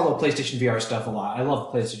 because I follow PlayStation VR stuff a lot. I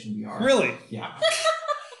love PlayStation VR. Really? Yeah.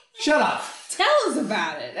 Shut up. Tell us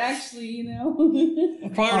about it. Actually, I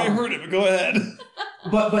probably already heard it, but go ahead.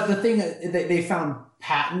 But the thing, they found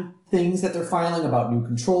patent things that they're filing about new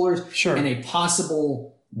controllers. Sure. And a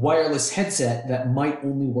possible wireless headset that might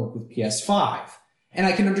only work with PS5. And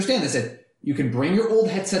I can understand this, that you can bring your old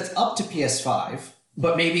headsets up to PS5,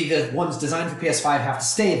 but maybe the ones designed for PS5 have to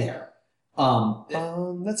stay there.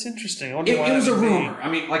 That's interesting. I wonder It why was a that would be. rumor. I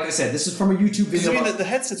mean, like I said, this is from a YouTube video. Because the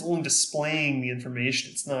headset's only displaying the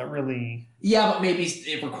information. It's not really... Yeah, but maybe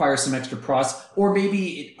it requires some extra process, or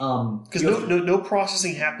maybe it because no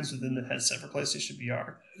processing happens within the headset for PlayStation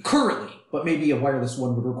VR currently, but maybe a wireless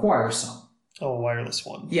one would require some. Oh, a wireless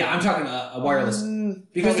one. Yeah, I'm talking a wireless.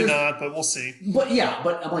 Because Probably not, but we'll see. But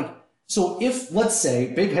I'm like, so if, let's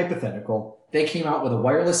say, big hypothetical, they came out with a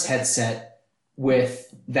wireless headset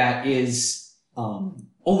that is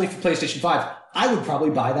only for PlayStation 5, I would probably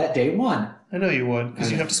buy that day one. I know you would,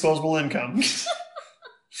 because you have disposable income.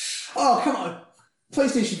 Oh, come on.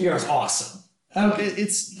 PlayStation VR is awesome. I don't give a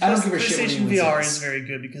shit what PlayStation anyone VR says. is very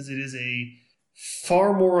good because it is a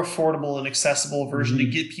far more affordable and accessible version to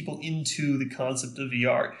get people into the concept of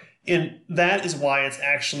VR. And that is why it's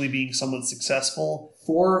actually being somewhat successful.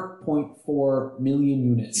 4.4 million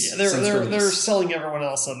units. Yeah, they're selling everyone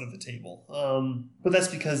else under the table. But that's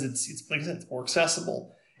because it's like I said, it's more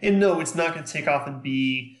accessible. And no, it's not going to take off and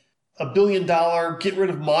be $1 billion, get rid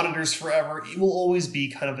of monitors forever. It will always be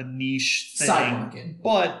kind of a niche thing. Side market.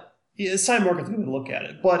 But side market's a good way to look at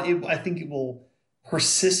it. But I think it will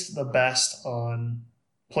persist the best on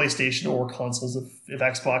PlayStation or consoles if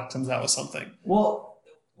Xbox comes out with something.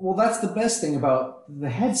 Well, that's the best thing about the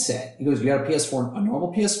headset. He goes, you got a PS4, a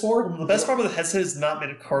normal PS4? The best part of the headset is not made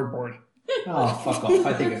of cardboard. Oh, fuck off.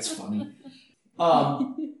 I think it's funny. But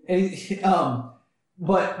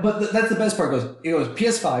that's the best part. It goes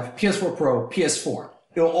PS5, PS4 Pro, PS4.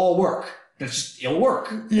 It'll all work. It'll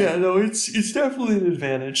work. Yeah, no, it's definitely an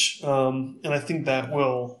advantage. And I think that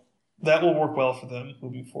will work well for them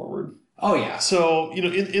moving forward. Oh, yeah. So,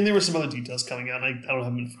 and there were some other details coming out. I don't have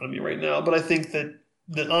them in front of me right now, but I think that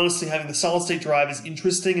honestly having the solid state drive is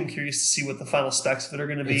interesting. I'm curious to see what the final specs of it are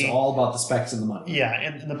going to be. It's all about the specs and the money. Yeah,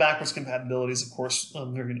 and the backwards compatibility is, of course,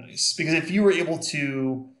 very nice. Because if you were able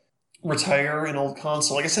to retire an old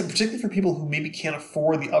console, like I said, particularly for people who maybe can't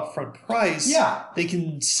afford the upfront price, they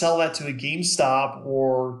can sell that to a GameStop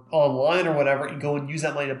or online or whatever and go and use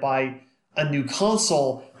that money to buy a new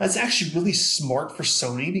console. That's actually really smart for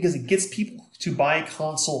Sony because it gets people to buy a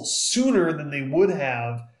console sooner than they would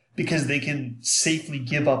have, because they can safely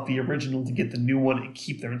give up the original to get the new one and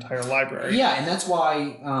keep their entire library. Yeah, and that's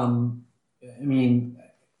why, I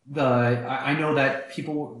know that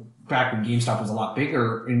people, back when GameStop was a lot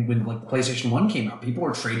bigger, and when the PlayStation 1 came out, people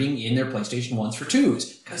were trading in their PlayStation 1s for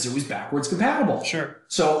 2s, because it was backwards compatible. Sure.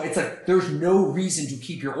 So it's like, there's no reason to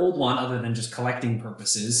keep your old one other than just collecting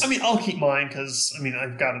purposes. I mean, I'll keep mine, because,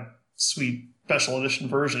 I've got a sweet special edition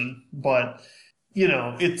version, but,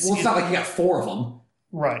 it's... Well, it's not like you got 4 of them.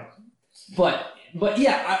 Right. But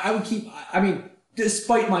yeah, I would keep,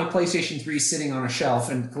 despite my PlayStation 3 sitting on a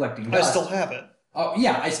shelf and collecting dust. I still have it. Oh,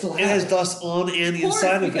 yeah, I still have it. It has dust on and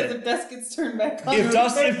inside of it. Because if dust gets turned back on. If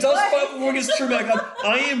dust gets turned back on,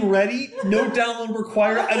 I am ready. No download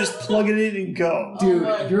required. I just plug it in and go. Dude,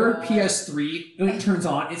 your PS3, when it turns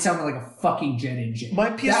on, it sounded like a fucking jet engine. My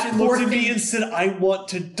PS3 looked at me and said, I want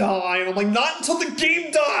to die. And I'm like, not until the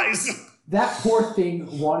game dies. That poor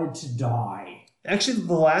thing wanted to die. Actually,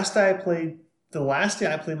 the last day I played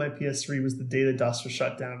my PS3 was the day the dust was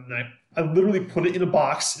shut down, and I literally put it in a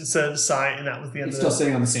box and set it aside, and that was the end It's of it. still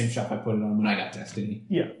sitting on the same shelf I put it on when I got Destiny.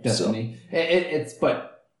 Yeah. Destiny. It's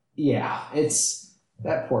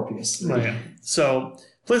that poor PS3. Oh, yeah. So,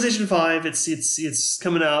 PlayStation 5, it's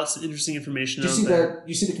coming out, some interesting information You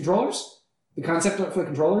see the controllers? The concept for the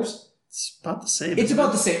controllers? It's about the same. It's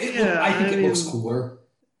about the same. I think it looks cooler.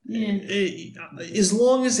 As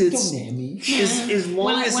long as it's... Don't name me.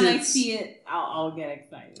 When I see it, I'll get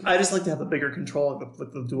excited. I just like to have a bigger controller,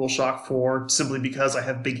 like the DualShock 4, simply because I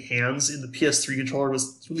have big hands, and the PS3 controller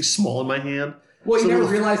was really small in my hand. Well, you never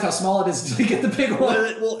realize how small it is until you get the big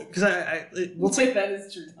one. Well, because That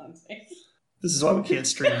is true, Dante. This is why we can't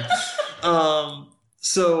stream.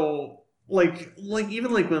 So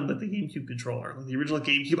even like when the GameCube controller, the original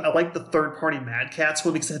GameCube, I like the third-party Mad Catz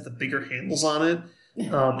one because it had the bigger handles on it.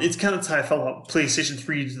 It's kind of how I felt about PlayStation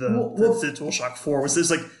 3 to the DualShock 4. Was this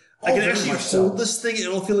like I can actually hold this thing and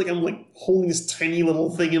I don't feel like I'm like holding this tiny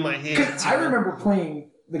little thing in my hands. I remember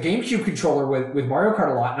playing the GameCube controller with Mario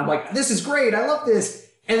Kart a lot, and I'm like, this is great, I love this.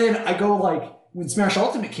 And then I go like, when Smash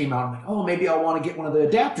Ultimate came out, I'm like, oh, maybe I'll want to get one of the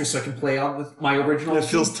adapters so I can play on with my original. It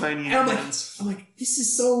feels tiny. And I'm like, this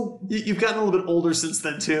is so. You've gotten a little bit older since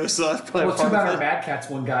then too, so that's probably. Well, too bad our Mad Catz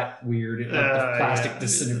one got weird. The plastic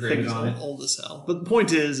disintegrated on it. Old as hell. But the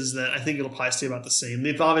point is that I think it'll probably stay about the same.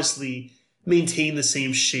 They've obviously maintained the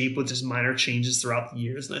same shape with just minor changes throughout the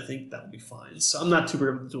years, and I think that'll be fine. So I'm not too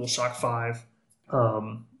worried about the DualShock 5.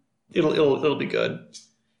 It'll be good.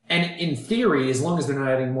 And in theory, as long as they're not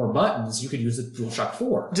adding more buttons, you could use the DualShock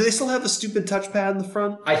 4. Do they still have the stupid touchpad in the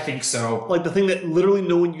front? I think so. Like the thing that literally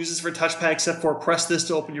no one uses for a touchpad except for press this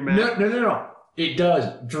to open your map? No. It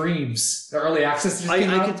does. Dreams. The early access I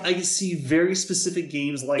can see very specific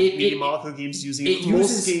games like maybe Monaco games using it.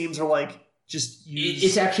 Most games are like just use...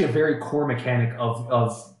 It's actually a very core mechanic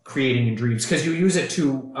of creating in Dreams because you use it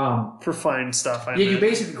to... for fine stuff. You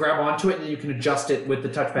basically grab onto it and then you can adjust it with the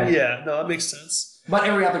touchpad. Yeah, no, that makes sense. But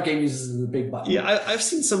every other game uses the big button. Yeah, I've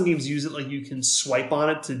seen some games use it like you can swipe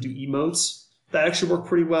on it to do emotes. That actually work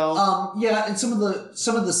pretty well. Yeah, and some of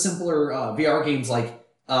the simpler VR games like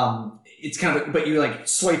it's kind of but you like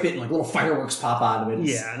swipe it and like little fireworks pop out of it.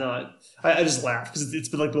 Yeah, no, I just laugh because it's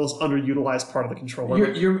been like the most underutilized part of the controller.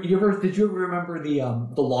 Did you ever remember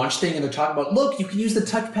the launch thing and they're talking about look you can use the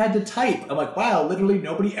touchpad to type? I'm like wow, literally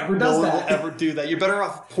nobody ever does that. No one will ever do that. You're better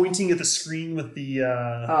off pointing at the screen with the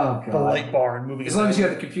light bar and moving. As long as you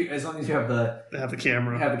have the computer, as long as you have the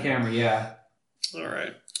camera. Have the camera, yeah. All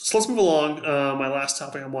right, so let's move along. My last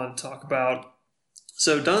topic I want to talk about.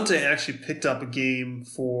 So Dante actually picked up a game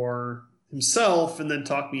for himself and then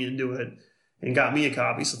talked me into it and got me a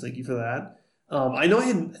copy, so thank you for that. I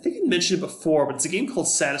think I mentioned it before, but it's a game called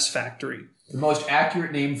Satisfactory. The most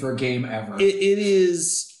accurate name for a game ever. It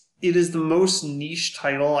is the most niche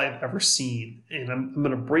title I've ever seen, and I'm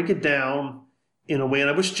going to break it down in a way, and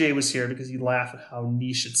I wish Jay was here because he'd laugh at how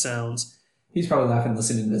niche it sounds. He's probably laughing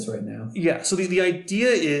listening to this right now. Yeah, so the idea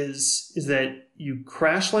is that you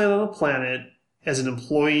crash land on a planet as an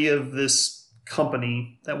employee of this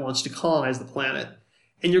company that wants to colonize the planet.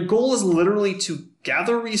 And your goal is literally to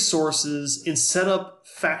gather resources and set up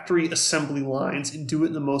factory assembly lines and do it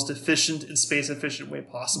in the most efficient and space-efficient way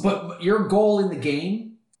possible. But your goal in the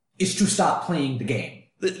game is to stop playing the game.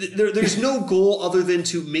 There's no goal other than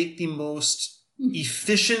to make the most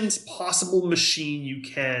efficient possible machine you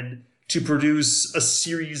can to produce a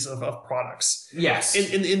series of products. Yes.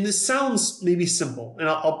 And this sounds maybe simple. And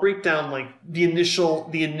I'll break down like the initial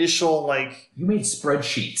like... You made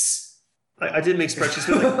spreadsheets. I did make spreadsheets,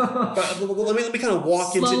 but let me kind of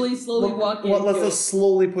walk slowly walk in. Let's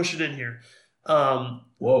slowly push it in here.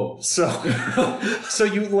 Whoa! So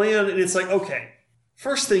you land, and it's like, okay.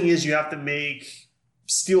 First thing is you have to make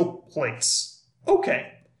steel plates.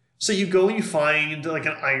 Okay, so you go and you find like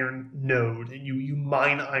an iron node, and you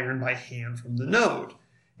mine iron by hand from the node,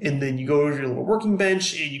 and then you go over your little working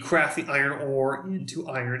bench and you craft the iron ore into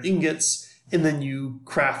iron ingots. And then you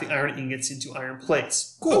craft the iron ingots into iron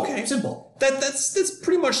plates. Cool. Okay. Simple. That's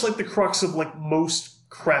pretty much like the crux of like most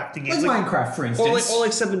crafting games. Like Minecraft, for instance. Or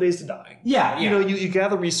like 7 Days to Die. Yeah. You know, you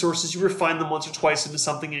gather resources, you refine them once or twice into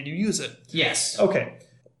something, and you use it. Yes. Okay.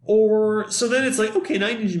 Or, so then it's like, okay, now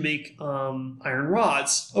you need to make iron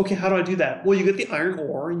rods. Okay, how do I do that? Well, you get the iron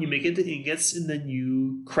ore, and you make it into ingots, and then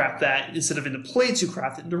you craft that. Instead of into plates, you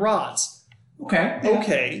craft it into rods. Okay.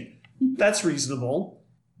 Okay. That's reasonable.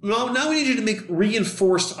 Now we need you to make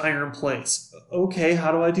reinforced iron plates. Okay,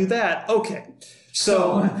 how do I do that? Okay.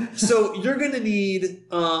 So you're going to need...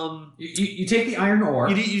 You take the iron ore.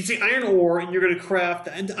 You take iron ore, and you're going to craft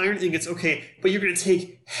the iron ingots. Okay, but you're going to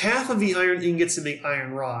take half of the iron ingots and make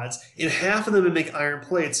iron rods, and half of them and make iron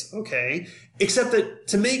plates. Okay. Except that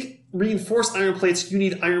to make reinforced iron plates, you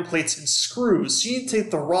need iron plates and screws. So you need to take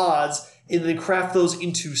the rods and then craft those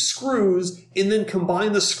into screws, and then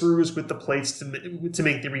combine the screws with the plates to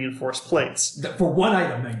make the reinforced plates. For one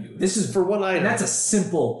item menu. This is for one item. And that's a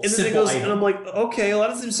simple and then it goes, item. And I'm like, okay, well, that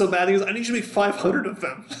doesn't seem so bad. He goes, I need you to make 500 of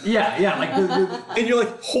them. Yeah, like and you're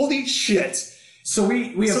like, holy shit. So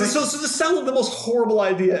we have so this sounds like the most horrible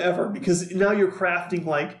idea ever, because now you're crafting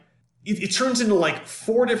like it turns into like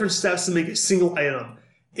 4 different steps to make a single item,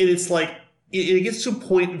 and it's like it gets to a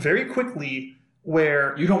point very quickly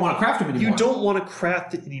where you don't want to craft them anymore. You don't want to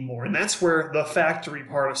craft it anymore. And that's where the factory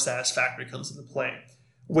part of Satisfactory comes into play.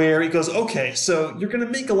 where he goes, okay, so you're going to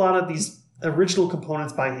make a lot of these original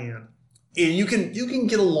components by hand. And you can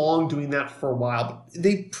get along doing that for a while, but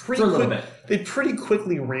they pretty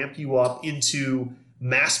quickly ramp you up into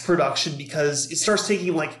mass production because it starts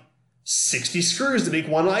taking like 60 screws to make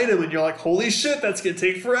one item, and you're like, holy shit, that's going to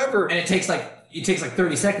take forever. And it takes like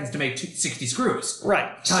 30 seconds to make 60 screws.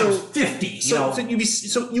 Right. Times 50.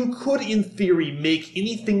 So you could, in theory, make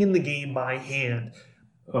anything in the game by hand.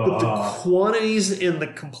 But the quantities and the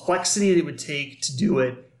complexity that it would take to do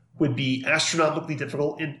it would be astronomically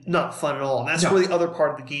difficult and not fun at all. And that's where the other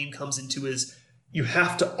part of the game comes into is you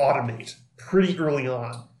have to automate pretty early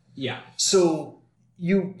on. Yeah. So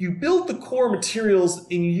you build the core materials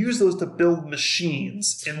and you use those to build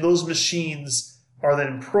machines, and those machines are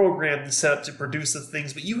then programmed and set up to produce the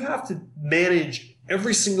things, but you have to manage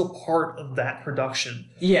every single part of that production.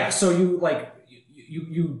 Yeah, so you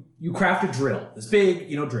craft a drill, this big,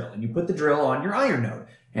 drill, and you put the drill on your iron node,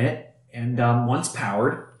 and once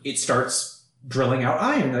powered, it starts drilling out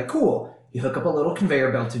iron. You're like, cool. You hook up a little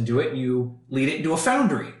conveyor belt into it, and you lead it into a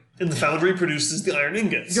foundry. And the foundry produces the iron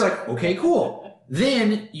ingots. You're like, okay, cool.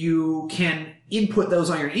 Then you can input those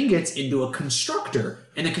iron ingots into a constructor,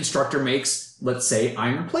 and the constructor makes, let's say,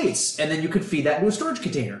 iron plates, and then you could feed that into a storage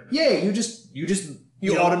container. Yay!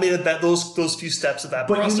 You automated those few steps of that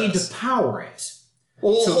process. But you need to power it.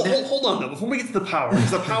 Well, hold on though. Before we get to the power,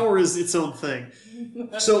 because the power is its own thing.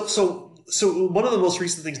 So one of the most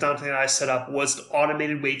recent things Dante and I set up was an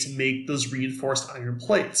automated way to make those reinforced iron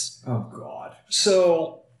plates. Oh God.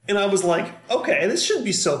 And I was like, okay, this shouldn't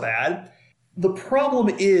be so bad. The problem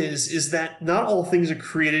is that not all things are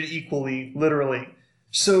created equally, literally.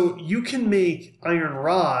 So you can make iron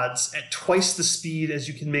rods at twice the speed as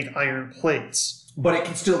you can make iron plates. But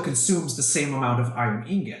it still consumes the same amount of iron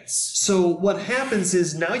ingots. So what happens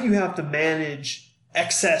is now you have to manage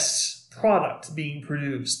excess product being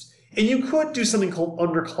produced. And you could do something called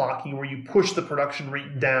underclocking, where you push the production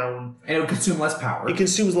rate down. And it would consume less power. It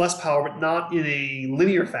consumes less power, but not in a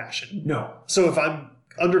linear fashion. No. So if I'm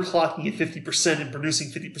underclocking at 50% and producing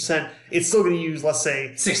 50%, it's still going to use, let's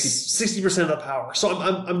say, 60% of the power. So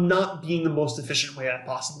I'm not being the most efficient way I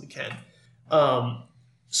possibly can.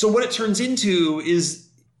 So what it turns into is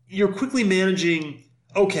you're quickly managing,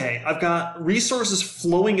 okay, I've got resources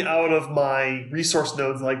flowing out of my resource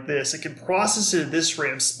nodes like this. I can process it at this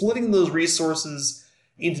rate. I'm splitting those resources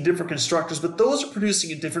into different constructors, but those are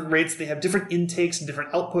producing at different rates. They have different intakes and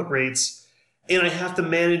different output rates. And I have to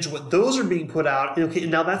manage what those are being put out.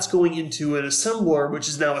 And now that's going into an assembler, which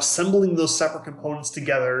is now assembling those separate components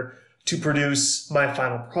together to produce my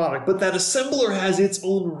final product. But that assembler has its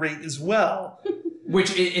own rate as well.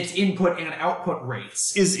 Which its input and output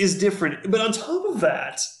rates is different. But on top of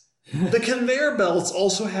that, the conveyor belts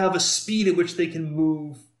also have a speed at which they can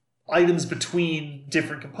move items between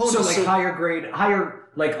different components. So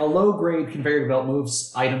like a low grade conveyor belt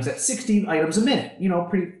moves items at 60 items a minute.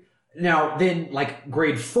 Pretty. Now, then, like,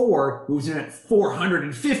 grade 4 moves in at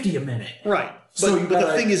 450 a minute. Right. But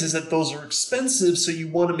the thing is that those are expensive, so you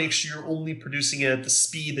want to make sure you're only producing it at the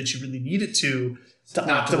speed that you really need it to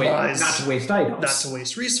optimize. Not to waste items. Not to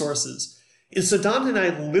waste resources. And so Dante and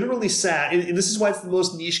I literally sat, and this is why it's the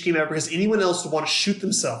most niche game ever, because anyone else would want to shoot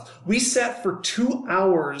themselves. We sat for 2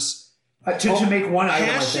 hours to make one item.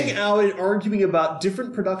 Hashing out and arguing about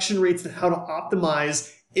different production rates and how to optimize,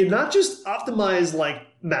 and not just optimize, like,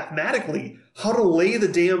 mathematically, how to lay the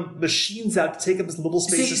damn machines out to take up as little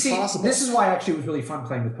space as possible. This is why actually it was really fun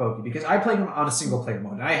playing with Pokey, because I played him on a single player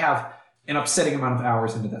mode, and I have an upsetting amount of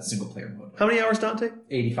hours into that single player mode. How many hours, Dante?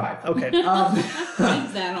 85. Okay. Is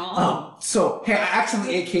that all? So, hey, I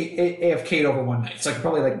accidentally AFK'd over one night, so I could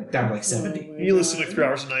probably down to 70. You listen like 3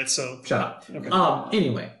 hours a night, so... Shut up. Okay.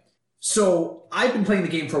 Anyway, so I've been playing the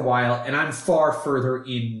game for a while, and I'm far further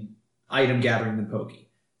in item gathering than Pokey.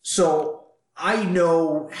 So I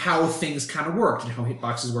know how things kind of worked and how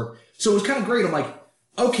hitboxes work. So it was kind of great. I'm like,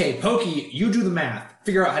 okay, Pokey, you do the math.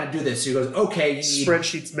 Figure out how to do this. So he goes, okay, you need...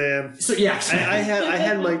 Spreadsheets, man. So, yeah. I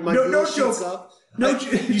had my no joke up.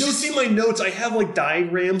 You should see my notes. I have,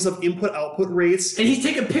 diagrams of input-output rates. And he's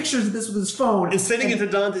taking pictures of this with his phone. And sending it to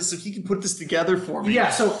Dante so he can put this together for me. Yeah,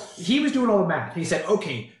 so he was doing all the math. And he said,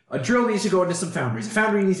 okay, a drill needs to go into some foundries. A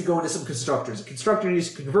foundry needs to go into some constructors. A constructor needs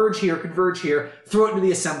to converge here, throw it into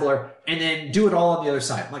the assembler, and then do it all on the other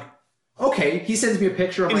side. I'm like, okay. He sends me a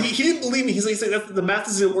picture. And he didn't believe me. He's like, the math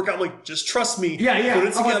doesn't work out. I'm like, just trust me. Yeah. Put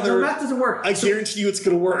it together. The math doesn't work. I guarantee you it's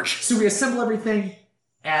going to work. So we assemble everything,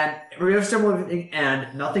 and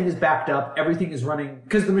nothing is backed up. Everything is running,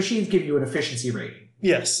 because the machines give you an efficiency rating.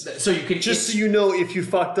 Yes. So you can... so you know, if you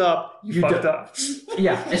fucked up, you fucked up.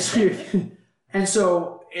 Yeah. And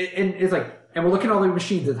so it's like, and we're looking at all the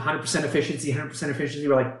machines at 100% efficiency, 100% efficiency.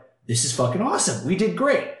 We're like, this is fucking awesome. We did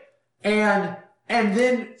great. And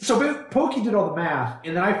then, so Pokey did all the math,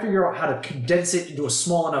 and then I figure out how to condense it into a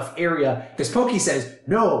small enough area, because Pokey says,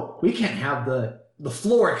 no, we can't have the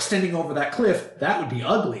floor extending over that cliff. That would be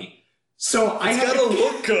ugly. So It's gotta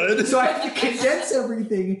look good. So I have to condense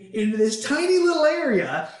everything into this tiny little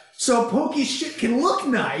area so Pokey's shit can look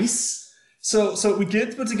nice. So we get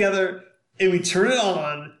it put together, and we turn it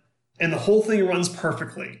on, and the whole thing runs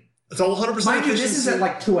perfectly. It's all 100% Mind you, this is efficiency. at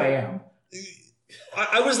like 2 a.m.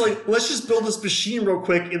 I was like, let's just build this machine real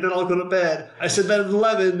quick, and then I'll go to bed. I said that at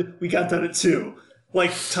 11. We got done at 2.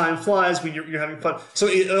 Like, time flies when you're having fun. So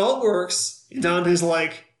it all works. And Dante's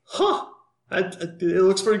like, huh, it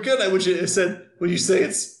looks pretty good. Would you say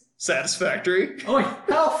it's satisfactory? I'm like,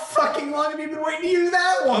 how fucking long have you been waiting to use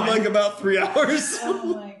that one? I'm like, about 3 hours.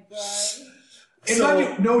 Oh my god. And mind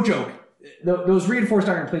you, no joke. Those reinforced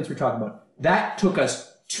iron plates we're talking about, that took us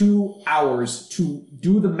 2 hours to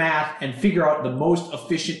do the math and figure out the most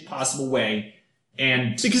efficient possible way.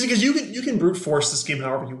 And because you can brute force this game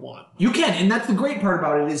however you want. you can, and that's the great part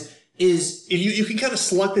about it is If you can kind of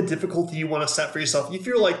select the difficulty you want to set for yourself. If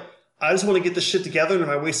you're like, I just want to get this shit together, and if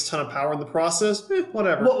I waste a ton of power in the process,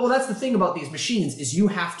 whatever. well, that's the thing about these machines is you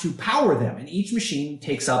have to power them, and each machine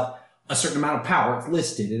takes up a certain amount of power. It's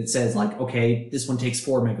listed, and it says like, okay, this one takes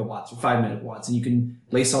 4 megawatts or 5 megawatts, and you can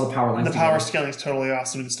lace all the power lines The together. power scaling is totally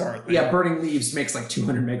awesome to start with. Yeah, burning leaves makes like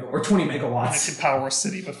 200 or 20 It megawatts. can power a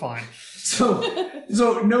city, but fine. So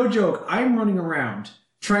no joke. I'm running around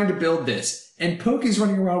trying to build this, and Pokey's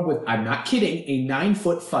running around with, I'm not kidding, a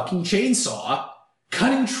 9-foot fucking chainsaw,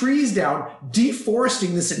 cutting trees down,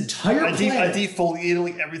 deforesting this entire I planet,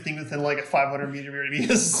 defoliated everything within like a 500-meter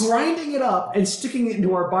radius. grinding it up and sticking it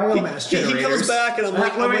into our biomass He generators. comes back, and I'm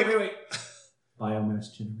like, wait.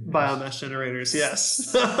 Biomass generators. Biomass generators,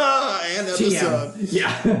 yes. And episode.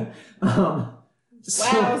 TM. Yeah. So,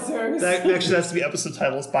 Wowzers. That actually has to be episode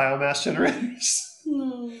title, is Biomass Generators.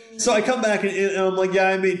 So I come back and I'm like, yeah,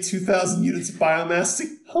 I made 2,000 units of biomass. It's like,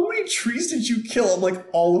 how many trees did you kill? I'm like,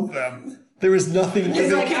 all of them. There was nothing It's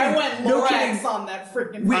living. like I went No Lorax kidding. on that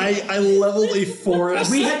freaking. I leveled a forest.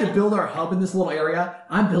 we had to build our hub in this little area.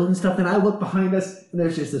 I'm building stuff, and I look behind us, and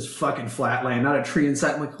there's just this fucking flat land, not a tree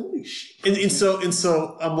inside. I'm like, holy shit. And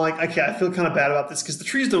so I'm like, okay, I feel kind of bad about this because the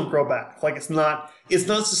trees don't grow back. Like it's not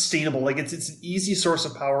sustainable. Like it's an easy source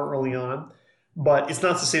of power early on, but it's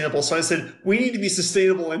not sustainable. So I said, we need to be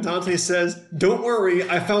sustainable. And Dante says, don't worry,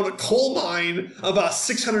 I found a coal mine about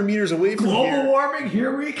 600 meters away from Global here. warming,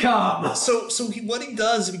 here we come. So what he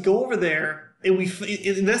does is we go over there, and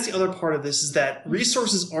and that's the other part of this, is that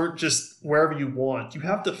resources aren't just wherever you want. You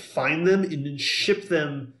have to find them and then ship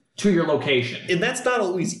them. To your location. And that's not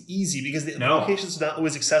always easy because the location's not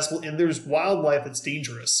always accessible, and there's wildlife that's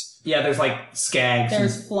dangerous. Yeah, there's like skags.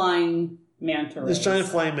 There's flying manta rays. There's giant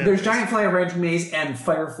flying man. There's giant fly ranch maze and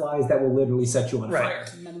fireflies that will literally set you on Right.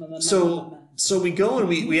 fire. So we go and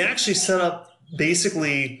we actually set up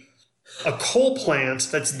basically a coal plant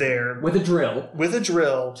that's there With a drill. with a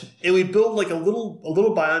drill, and we build like a little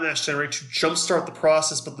biomass generator to jumpstart the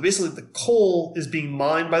process. But basically, the coal is being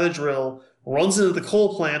mined by the drill, runs into the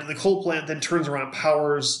coal plant, and the coal plant then turns around and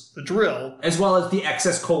powers the drill. As well as the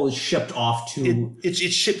excess coal is shipped off to... It's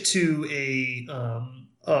shipped to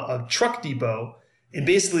a truck depot, and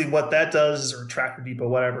basically what that does is, or a tractor depot,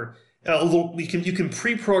 whatever. You can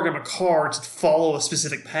pre-program a car to follow a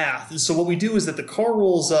specific path, and so what we do is that the car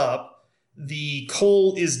rolls up, the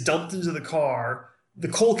coal is dumped into the car. The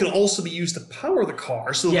coal can also be used to power the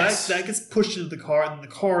car, so Yes. that gets pushed into the car, and the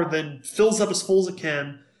car then fills up as full as it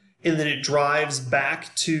can. And then it drives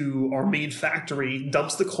back to our main factory,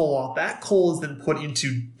 dumps the coal off. That coal is then put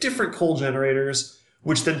into different coal generators,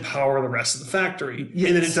 which then power the rest of the factory. Yes.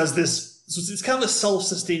 And then it does this. So it's kind of a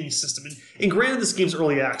self-sustaining system. And granted, this game's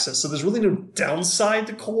early access, so there's really no downside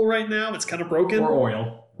to coal right now. It's kind of broken. Or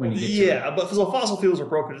oil. When you get to Yeah, but fossil fuels are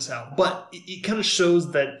broken as hell. But it kind of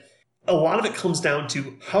shows that a lot of it comes down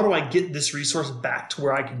to, how do I get this resource back to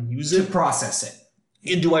where I can use to it? process it.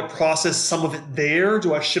 And do I process some of it there?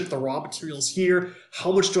 Do I ship the raw materials here?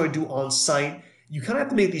 How much do I do on site? You kind of have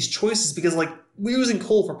to make these choices because, like, we're using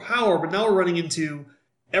coal for power, but now we're running into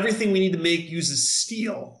everything we need to make uses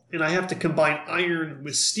steel. And I have to combine iron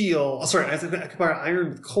with steel. Sorry, I have to combine iron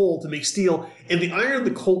with coal to make steel. And the iron and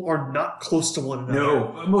the coal are not close to one another.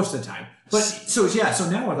 No, most of the time. But, so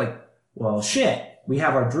now we're like, well, shit. We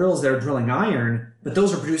have our drills that are drilling iron, but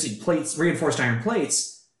those are producing plates, reinforced iron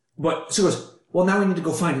plates. But, so it goes, well, now we need to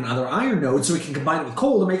go find another iron node so we can combine it with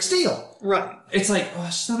coal to make steel. Right. It's like, oh,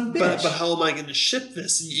 son of a bitch. But how am I going to ship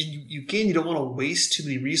this? And you don't want to waste too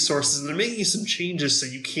many resources. And they're making some changes so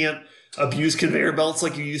you can't abuse conveyor belts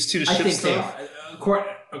like you used to I ship think stuff? they are.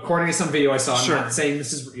 According to some video I saw, I'm Sure. not saying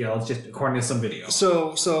this is real. It's just according to some video.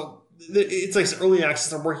 So it's like early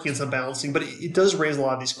access. I'm working on some balancing, but it does raise a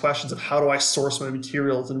lot of these questions of how do I source my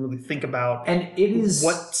materials and really think about And it is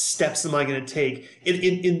what steps am I going to take.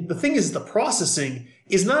 The thing is, the processing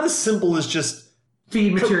is not as simple as just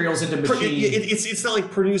feed materials into machines. It's not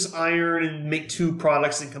like produce iron and make two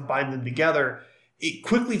products and combine them together. It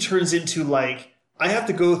quickly turns into like, I have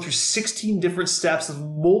to go through 16 different steps of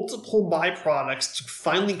multiple byproducts to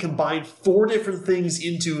finally combine 4 different things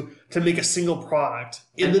to make a single product.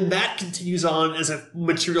 And then that continues on as a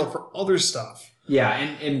material for other stuff. Yeah,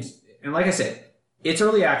 and like I said, it's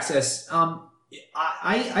early access.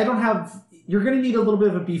 I don't have... You're going to need a little bit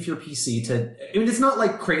of a beefier PC to... I mean, it's not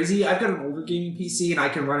like crazy. I've got an older gaming PC and I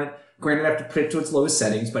can run it. Granted, I have to put it to its lowest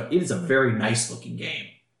settings, but it is a very nice looking game.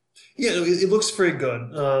 Yeah, it looks very good.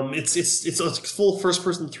 It's a full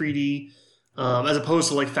first-person 3D, as opposed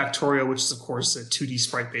to like Factorio, which is of course a 2D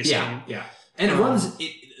sprite-based game. Yeah, and it runs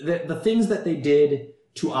the things that they did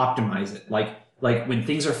to optimize it, like when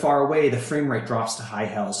things are far away, the frame rate drops to high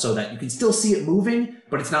hell, so that you can still see it moving,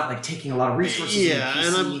 but it's not like taking a lot of resources. Yeah,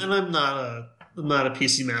 and I'm not a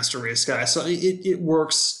PC Master Race guy, so it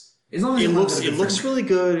works. As long as it looks really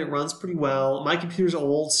good. It runs pretty well. My computer's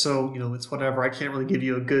old, so it's whatever. I can't really give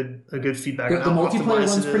you a good feedback. The multiplayer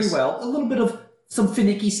runs pretty well. A little bit of some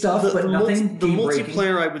finicky stuff, but nothing. The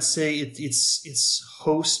multiplayer, I would say, it's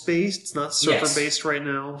host based. It's not server based right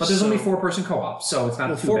now. But there's only 4-person co-op, so it's not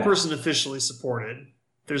too bad. 4-person officially supported.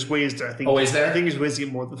 There's ways to, I think. Oh, is there? I think there's ways to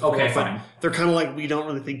get more than 4. Okay, fine. They're kind of like, we don't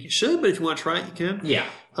really think you should, but if you want to try it, you can. Yeah.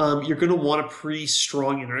 You're going to want a pretty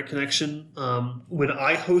strong internet connection. When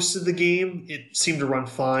I hosted the game, it seemed to run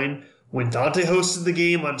fine. When Dante hosted the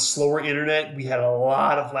game on slower internet, we had a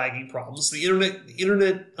lot of lagging problems. The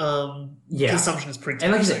internet consumption is pretty tough.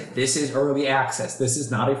 And like I said, this is early access. This is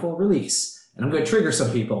not a full release. And I'm going to trigger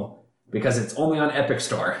some people because it's only on Epic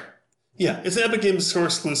Store. Yeah, it's an Epic Games Store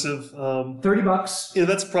exclusive. $30. Yeah,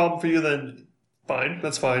 that's a problem for you, then fine.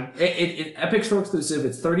 That's fine. Epic Store exclusive,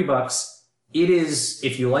 it's $30. It is,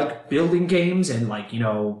 if you like building games and if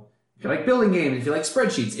you like building games, if you like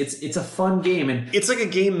spreadsheets, it's a fun game. And it's like a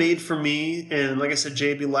game made for me. And like I said,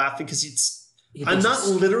 Jay'd be laughing because I'm not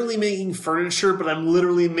literally making furniture, but I'm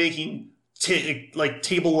literally making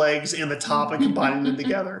table legs and the top and combining them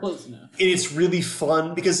together. Close enough. And it's really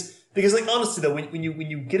fun because like honestly though, when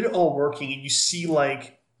you get it all working and you see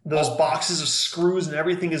like those boxes of screws and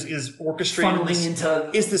everything is orchestrated, funneling into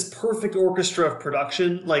is this perfect orchestra of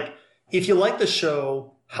production. Like if you like the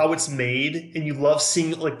show, how it's made, and you love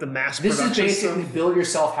seeing like the mass production. This is basically build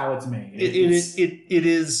yourself how it's made. It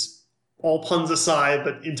is, all puns aside,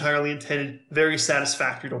 but entirely intended, very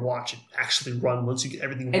satisfactory to watch it actually run once you get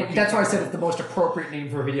everything working. And that's why I said it's the most appropriate name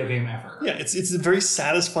for a video game ever. Yeah, it's a very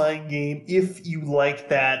satisfying game if you like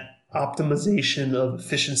that optimization of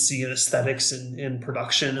efficiency and aesthetics and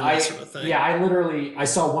production and that sort of thing. Yeah, I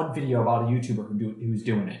saw one video about a YouTuber who's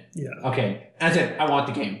doing it. Yeah. Okay, I said, I want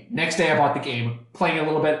the game. Next day I bought the game, playing a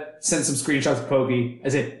little bit, sent some screenshots to Pokey. I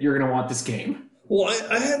said, you're going to want this game. Well,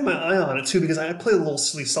 I had my eye on it too because I played a little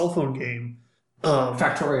silly cell phone game.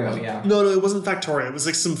 Factorio, yeah. No, it wasn't Factorio. It was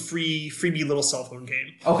like some freebie little cell phone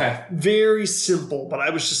game. Okay. Very simple, but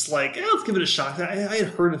I was just like, let's give it a shot. I had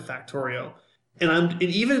heard of Factorio. And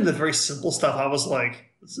even in the very simple stuff, I was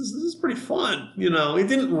like, this is pretty fun. It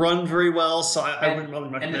didn't run very well, so I wouldn't really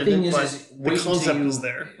recommend and the thing it. But the concept is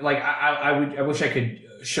there. Like I wish I could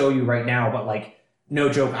show you right now, but like no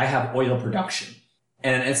joke, I have oil production,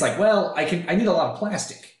 and it's like, well, I need a lot of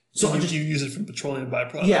plastic, so you use it from petroleum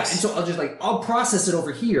byproducts. Yeah, and so I'll process it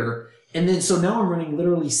over here, and then so now I'm running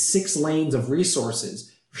literally 6 lanes of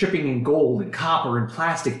resources, shipping in gold and copper and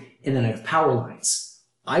plastic, and then I have power lines.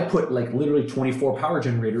 I put like literally 24 power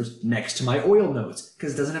generators next to my oil nodes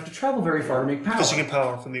because it doesn't have to travel very far to make power. Because you get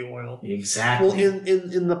power from the oil. Exactly. Well,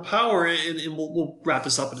 in the power, and we'll wrap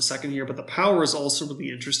this up in a second here, but the power is also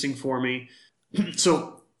really interesting for me.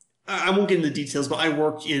 So I won't get into details, but I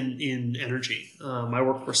work in energy. I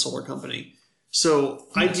work for a solar company. So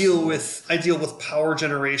I deal with power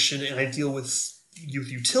generation, and I deal with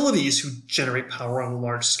utilities who generate power on a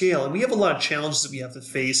large scale. And we have a lot of challenges that we have to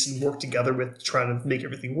face and work together with to try to make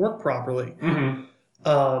everything work properly.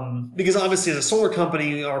 Mm-hmm. Because obviously as a solar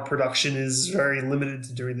company, our production is very limited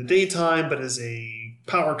to during the daytime, but as a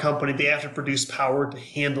power company, they have to produce power to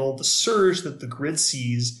handle the surge that the grid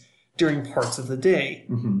sees during parts of the day.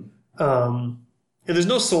 Mm-hmm. And there's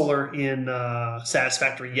no solar in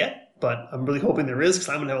Satisfactory yet, but I'm really hoping there is because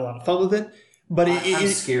I'm going to have a lot of fun with it. But I'm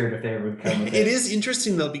scared if they ever come with it. It is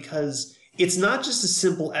interesting, though, because it's not just as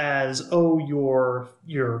simple as, oh,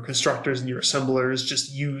 your constructors and your assemblers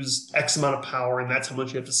just use X amount of power and that's how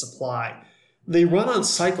much you have to supply. They run on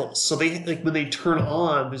cycles. So they like when they turn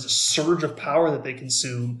on, there's a surge of power that they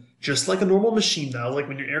consume, just like a normal machine now. Like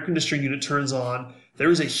when your air conditioning unit turns on, there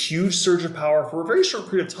is a huge surge of power for a very short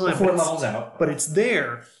period of time. Before it levels out. But it's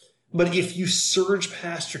there. But if you surge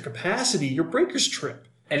past your capacity, your breakers trip.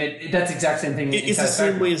 And that's the exact same thing. It's the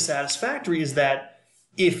same way in Satisfactory, is that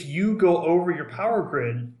if you go over your power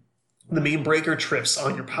grid, the main breaker trips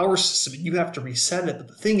on your power system and you have to reset it. But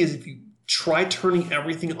the thing is, if you try turning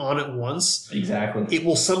everything on at once, exactly, it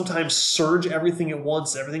will sometimes surge everything at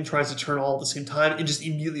once. Everything tries to turn all at the same time and just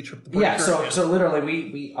immediately trip the breaker. Yeah, so literally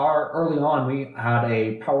we are early on, we had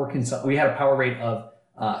a power rate of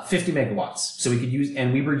 50 megawatts. So we could use,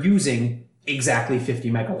 and we were using exactly 50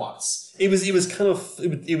 megawatts. It was kind of,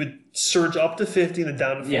 it would surge up to 50 and then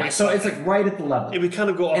down to 40. Yeah, so it's like right at the level. It would kind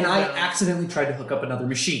of go up and I down. accidentally tried to hook up another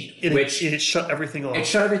machine, it shut everything off. It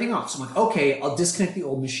shut everything off. So I'm like, okay, I'll disconnect the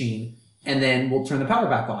old machine and then we'll turn the power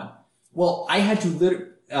back on. Well, I had to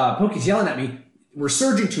Pokey's yelling at me, we're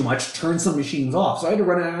surging too much, turn some machines off. So I had to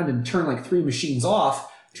run around and turn like 3 machines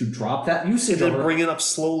off to drop that usage. And then bring it up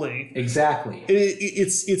slowly. Exactly.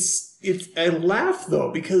 I laugh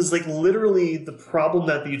though, because like literally the problem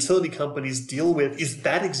that the utility companies deal with is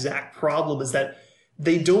that exact problem, is that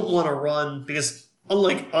they don't want to run, because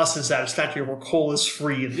unlike us in Satisfactory where coal is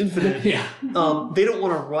free and infinite, yeah. They don't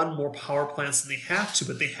want to run more power plants than they have to,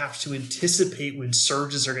 but they have to anticipate when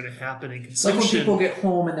surges are going to happen in consumption. Like when people get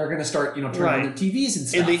home and they're going to start, turning on their TVs and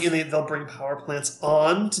stuff. And they'll bring power plants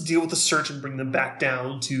on to deal with the surge and bring them back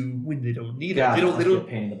down to when they don't need it. They don't be a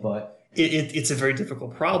pain in the butt. It's a very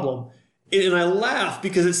difficult problem. And I laugh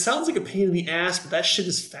because it sounds like a pain in the ass, but that shit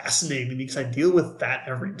is fascinating to me because I deal with that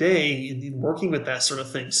every day in working with that sort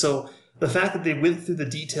of thing. So the fact that they went through the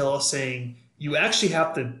detail of saying you actually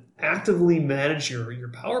have to actively manage your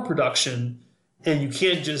power production, and you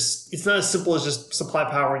can't just, it's not as simple as just supply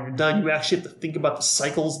power and you're done. You actually have to think about the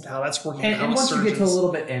cycles and how that's working. And once you get to a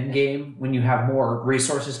little bit end game, when you have more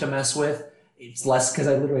resources to mess with, it's less, because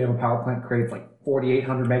I literally have a power plant creates like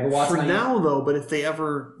 4,800 megawatts. For now, though, but if they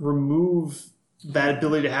ever remove that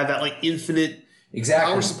ability to have that like infinite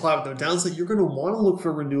power supply with no downside, you're going to want to look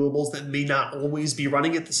for renewables that may not always be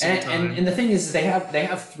running at the same time. And the thing is, they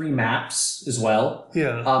have 3 maps as well.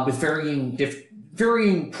 Yeah. With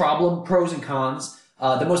varying pros and cons.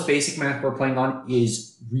 The most basic map we're playing on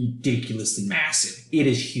is ridiculously massive. It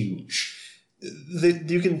is huge.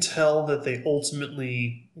 You can tell that they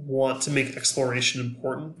ultimately want to make exploration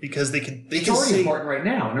important because it's already important right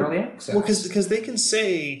now in early access. Well, because they can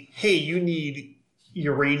say, hey, you need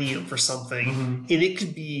uranium for something, and it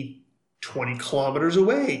could be 20 kilometers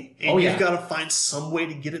away, and you've got to find some way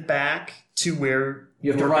to get it back to where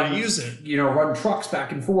you have to run, use it. Run trucks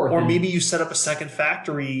back and forth, or maybe you set up a second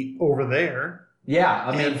factory over there. Yeah,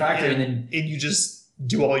 a main factory, and you just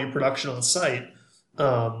do all your production on site.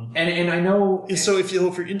 And I know, and so if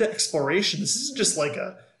you're into exploration, this isn't just like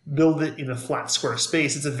a build it in a flat square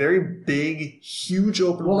space. It's a very big, huge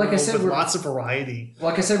open world with lots of variety.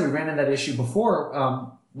 Like I said, we ran into that issue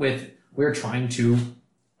before. We were trying to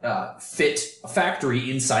fit a factory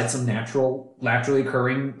inside some naturally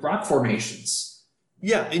occurring rock formations.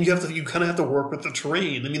 Yeah, and you kind of have to work with the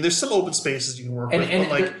terrain. I mean, there's some open spaces you can work with, but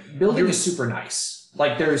like building is super nice.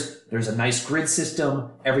 Like there's a nice grid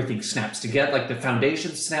system. Everything snaps together. Like the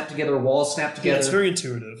foundations snap together, walls snap together. Yeah, it's very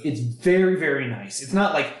intuitive. It's very, very nice. It's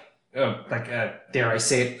not like dare I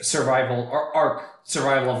say it, survival or Ark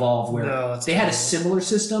Survival Evolved, where they had a similar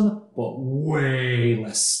system but way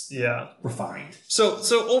less refined. So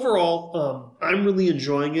overall, I'm really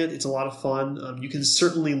enjoying it. It's a lot of fun. You can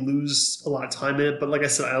certainly lose a lot of time in it, but like I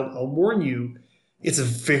said, I'll warn you, it's a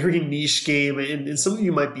very niche game, and some of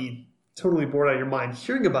you might be totally bored out of your mind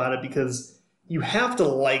hearing about it because you have to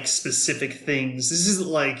like specific things. This isn't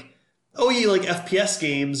like, oh, you like FPS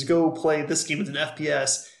games, go play this game with an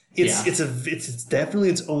FPS. It's definitely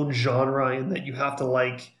its own genre in that you have to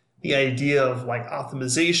like the idea of like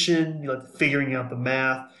optimization, you like figuring out the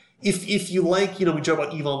math. If you like, we joke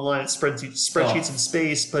about EVE Online, spreadsheets in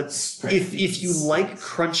space, but if you like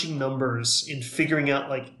crunching numbers and figuring out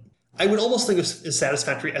like, I would almost think of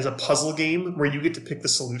Satisfactory as a puzzle game where you get to pick the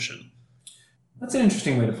solution. That's an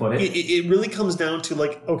interesting way to put it. It really comes down to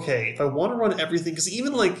like, okay, if I want to run everything, because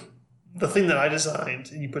even like the thing that I designed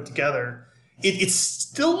and you put together, it's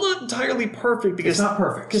still not entirely perfect because it's not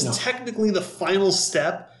perfect. Because technically the final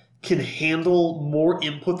step can handle more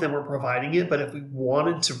input than we're providing it. But if we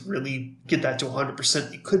wanted to really get that to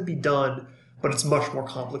 100%, it could be done. but it's much more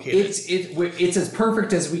complicated. It's as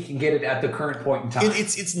perfect as we can get it at the current point in time.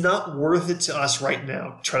 It's not worth it to us right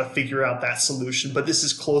now to try to figure out that solution, but this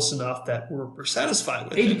is close enough that we're satisfied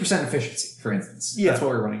with 80% efficiency, for instance. Yeah. That's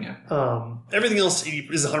what we're running at. Everything else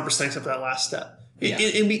is 100% except for that last step. Yeah.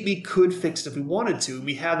 And we could fix it if we wanted to.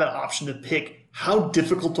 We have that option to pick how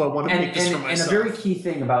difficult do I want to make this for myself. And a very key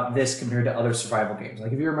thing about this compared to other survival games,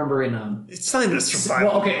 like if you remember in it's not even a survival.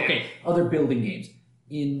 Well, okay, other building games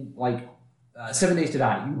in like 7 Days to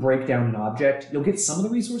Die, you break down an object, you'll get some of the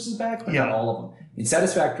resources back, but not all of them. In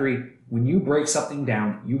Satisfactory, when you break something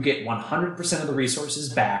down, you get 100% of the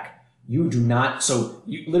resources back. You do not, so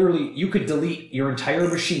you could delete your entire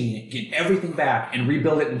machine, get everything back, and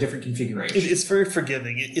rebuild it in a different configuration. It's very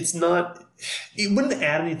forgiving. It wouldn't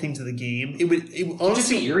add anything to the game. It would honestly just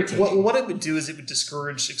be irritating. What it would do is it would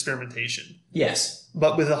discourage experimentation. Yes.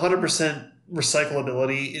 But with 100%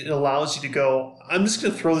 recyclability, it allows you to go, I'm just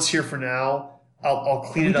going to throw this here for now. I'll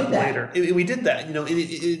clean it up later. And we did that.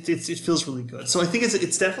 It feels really good. So I think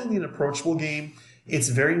it's definitely an approachable game. It's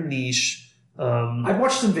very niche. I'd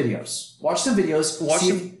watch some videos.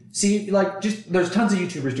 There's tons of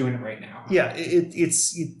YouTubers doing it right now. Yeah,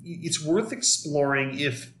 it's worth exploring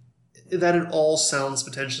if that at all sounds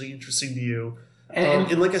potentially interesting to you.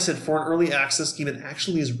 And like I said, for an early access game, it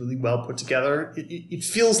actually is really well put together. It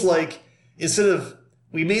feels like instead of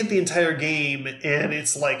we made the entire game and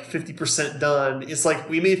it's like 50% done, it's like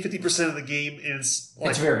we made 50% of the game and it's like,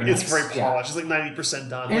 it's very nice. It's very polished. Yeah. It's like 90%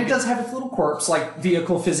 done. And it does have its little quirks, like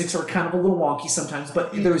vehicle physics are kind of a little wonky sometimes,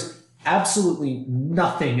 but there's absolutely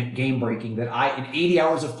nothing game breaking that in 80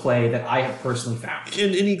 hours of play that I have personally found.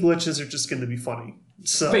 And any glitches are just going to be funny.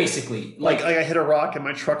 So basically, like I hit a rock and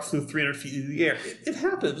my truck flew 300 feet into the air. It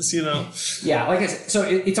happens, Yeah, like I said, so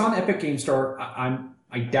it's on Epic Game Store.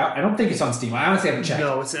 I don't think it's on Steam. I honestly haven't checked.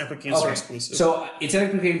 No, it's an Epic Game Store exclusive. So it's an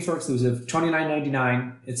Epic Game Store exclusive,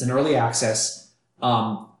 $29.99. It's an early access.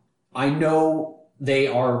 I know they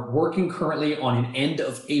are working currently on an end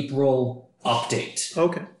of April update.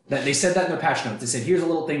 Okay. They said that in their patch notes. They said, here's a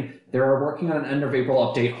little thing. They're working on an end of April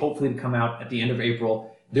update, hopefully to come out at the end of April.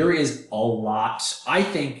 There is a lot. I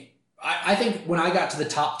think when I got to the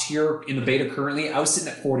top tier in the beta currently, I was sitting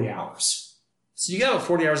at 40 hours. So you got about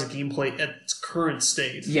 40 hours of gameplay at its current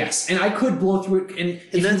state. Yes, and I could blow through it.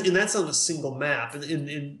 And that's on a single map.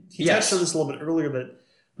 And he touched on this a little bit earlier, but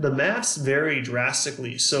the maps vary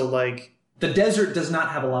drastically. So, like... The desert does not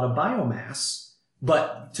have a lot of biomass,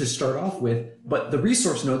 but to start off with, but the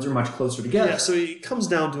resource nodes are much closer together. Yeah, so it comes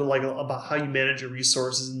down to, like, about how you manage your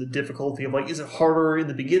resources and the difficulty of, like, is it harder in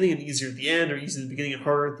the beginning and easier at the end, or easier at the beginning and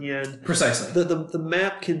harder at the end? Precisely. The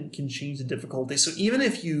map can change the difficulty. So even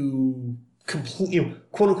if you...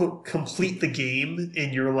 quote unquote complete the game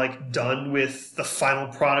and you're like done with the final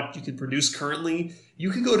product you can produce currently, you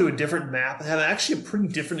can go to a different map and have actually a pretty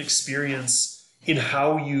different experience in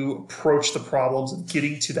how you approach the problems of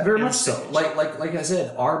getting to that. Very much so. Like I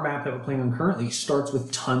said, our map that we're playing on currently starts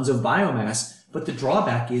with tons of biomass, but the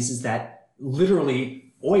drawback is that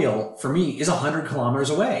literally oil for me is 100 kilometers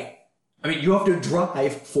away. I mean, you have to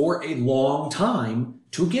drive for a long time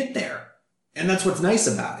to get there, and that's what's nice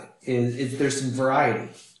about it. Is there's some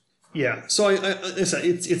variety. Yeah, so I said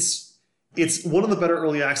it's one of the better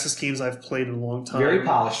early access games I've played in a long time. Very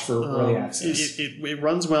polished for early access. It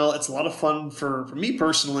runs well. It's a lot of fun for me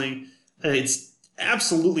personally. It's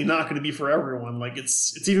absolutely not going to be for everyone. Like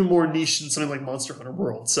it's even more niche than something like Monster Hunter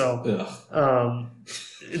World. So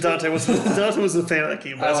Dante was a fan of that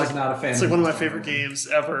game. I was not a fan. It's like one of my favorite games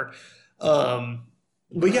ever.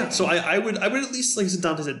 But yeah, so I would at least, like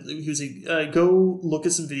Dante said, he was go look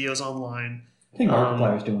at some videos online. I think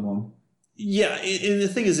Markiplier's doing one. Yeah, and the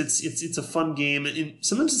thing is, it's a fun game, and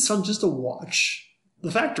sometimes it's fun just to watch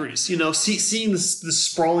the factories. Seeing this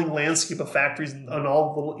sprawling landscape of factories and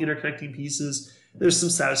all the little interconnecting pieces. There's some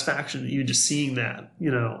satisfaction in you just seeing that.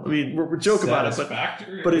 I mean, we're joking about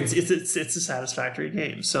it, but it's a satisfactory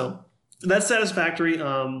game. So that's satisfactory.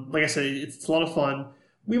 Like I said, it's a lot of fun.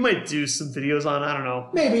 We might do some videos on, I don't know.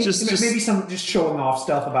 Maybe some just showing off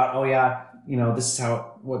stuff about, this is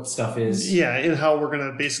what stuff is. Yeah, and how we're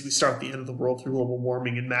going to basically start the end of the world through global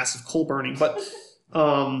warming and massive coal burning. But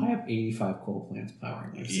I have 85 coal plants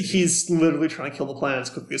powering my city. He's literally trying to kill the planet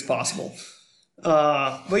as quickly as possible.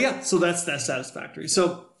 But yeah, so that's satisfactory.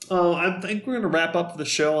 So I think we're going to wrap up the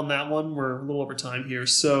show on that one. We're a little over time here.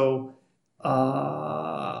 So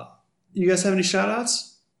you guys have any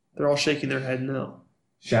shout-outs? They're all shaking their head no.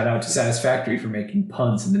 Shout out to Satisfactory for making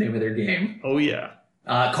puns in the name of their game. Oh, yeah.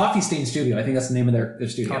 Coffee Stain Studio. I think that's the name of their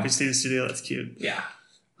studio. Coffee Stain Studio. That's cute. Yeah.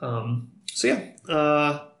 So, yeah.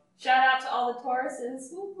 Shout out to all the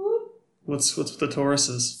Tauruses. Whoop, whoop. What's with the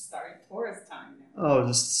Tauruses? Sorry, Taurus time. Oh,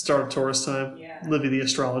 just start tourist time. Yeah. Livy the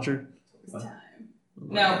astrologer. Tourist time. Oh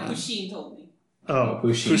my No, God. Pusheen told me. Oh,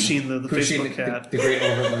 Pusheen, the Facebook cat. The great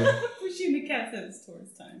overlord. Pusheen the cat said it's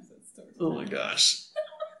tourist time, so it's tourist time. Oh my gosh.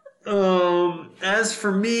 As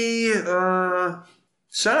for me, shout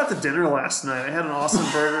out to dinner last night. I had an awesome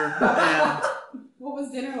burger, and What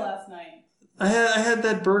was dinner last night? I had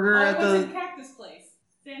that burger Oh, at it was the. a cactus place.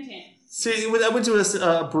 Santan. See, I went to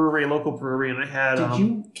a brewery, a local brewery, and I had. Did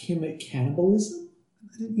you commit cannibalism?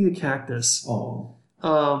 I didn't eat a cactus. Oh.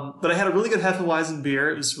 But I had a really good Hefeweizen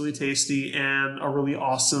beer. It was really tasty, and a really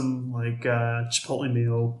awesome Chipotle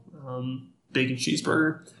meal, bacon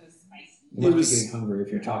cheeseburger. It was spicy. You must was- be getting hungry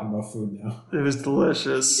if you're talking about food now. It was You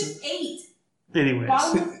delicious. just ate. Anyways.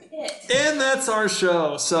 Bottomless pit. And that's our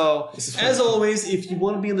show. So, This is as fun. always, if you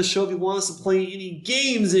want to be in the show, if you want us to play any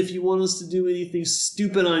games, if you want us to do anything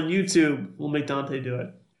stupid on YouTube, we'll make Dante do it.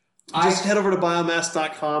 Just head over to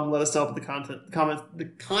biomass.com. Let us know in the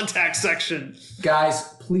contact section. Guys,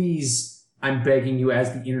 please, I'm begging you,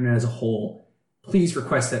 as the internet as a whole, please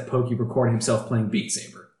request that Pokey record himself playing Beat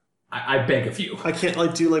Saber. I beg of you. I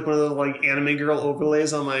can't do one of those anime girl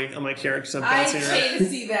overlays on my characters. I'm I bouncing around. pay to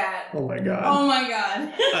see that. Oh my god. Oh my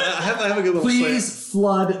god. I have a good little Please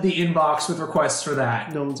flood the inbox with requests for that.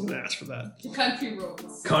 say. No one's gonna ask for that. The country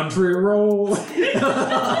roads. Country roll.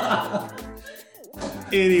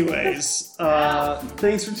 Anyways,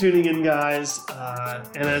 thanks for tuning in, guys.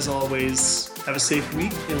 And as always, have a safe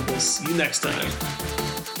week, and we'll see you next time.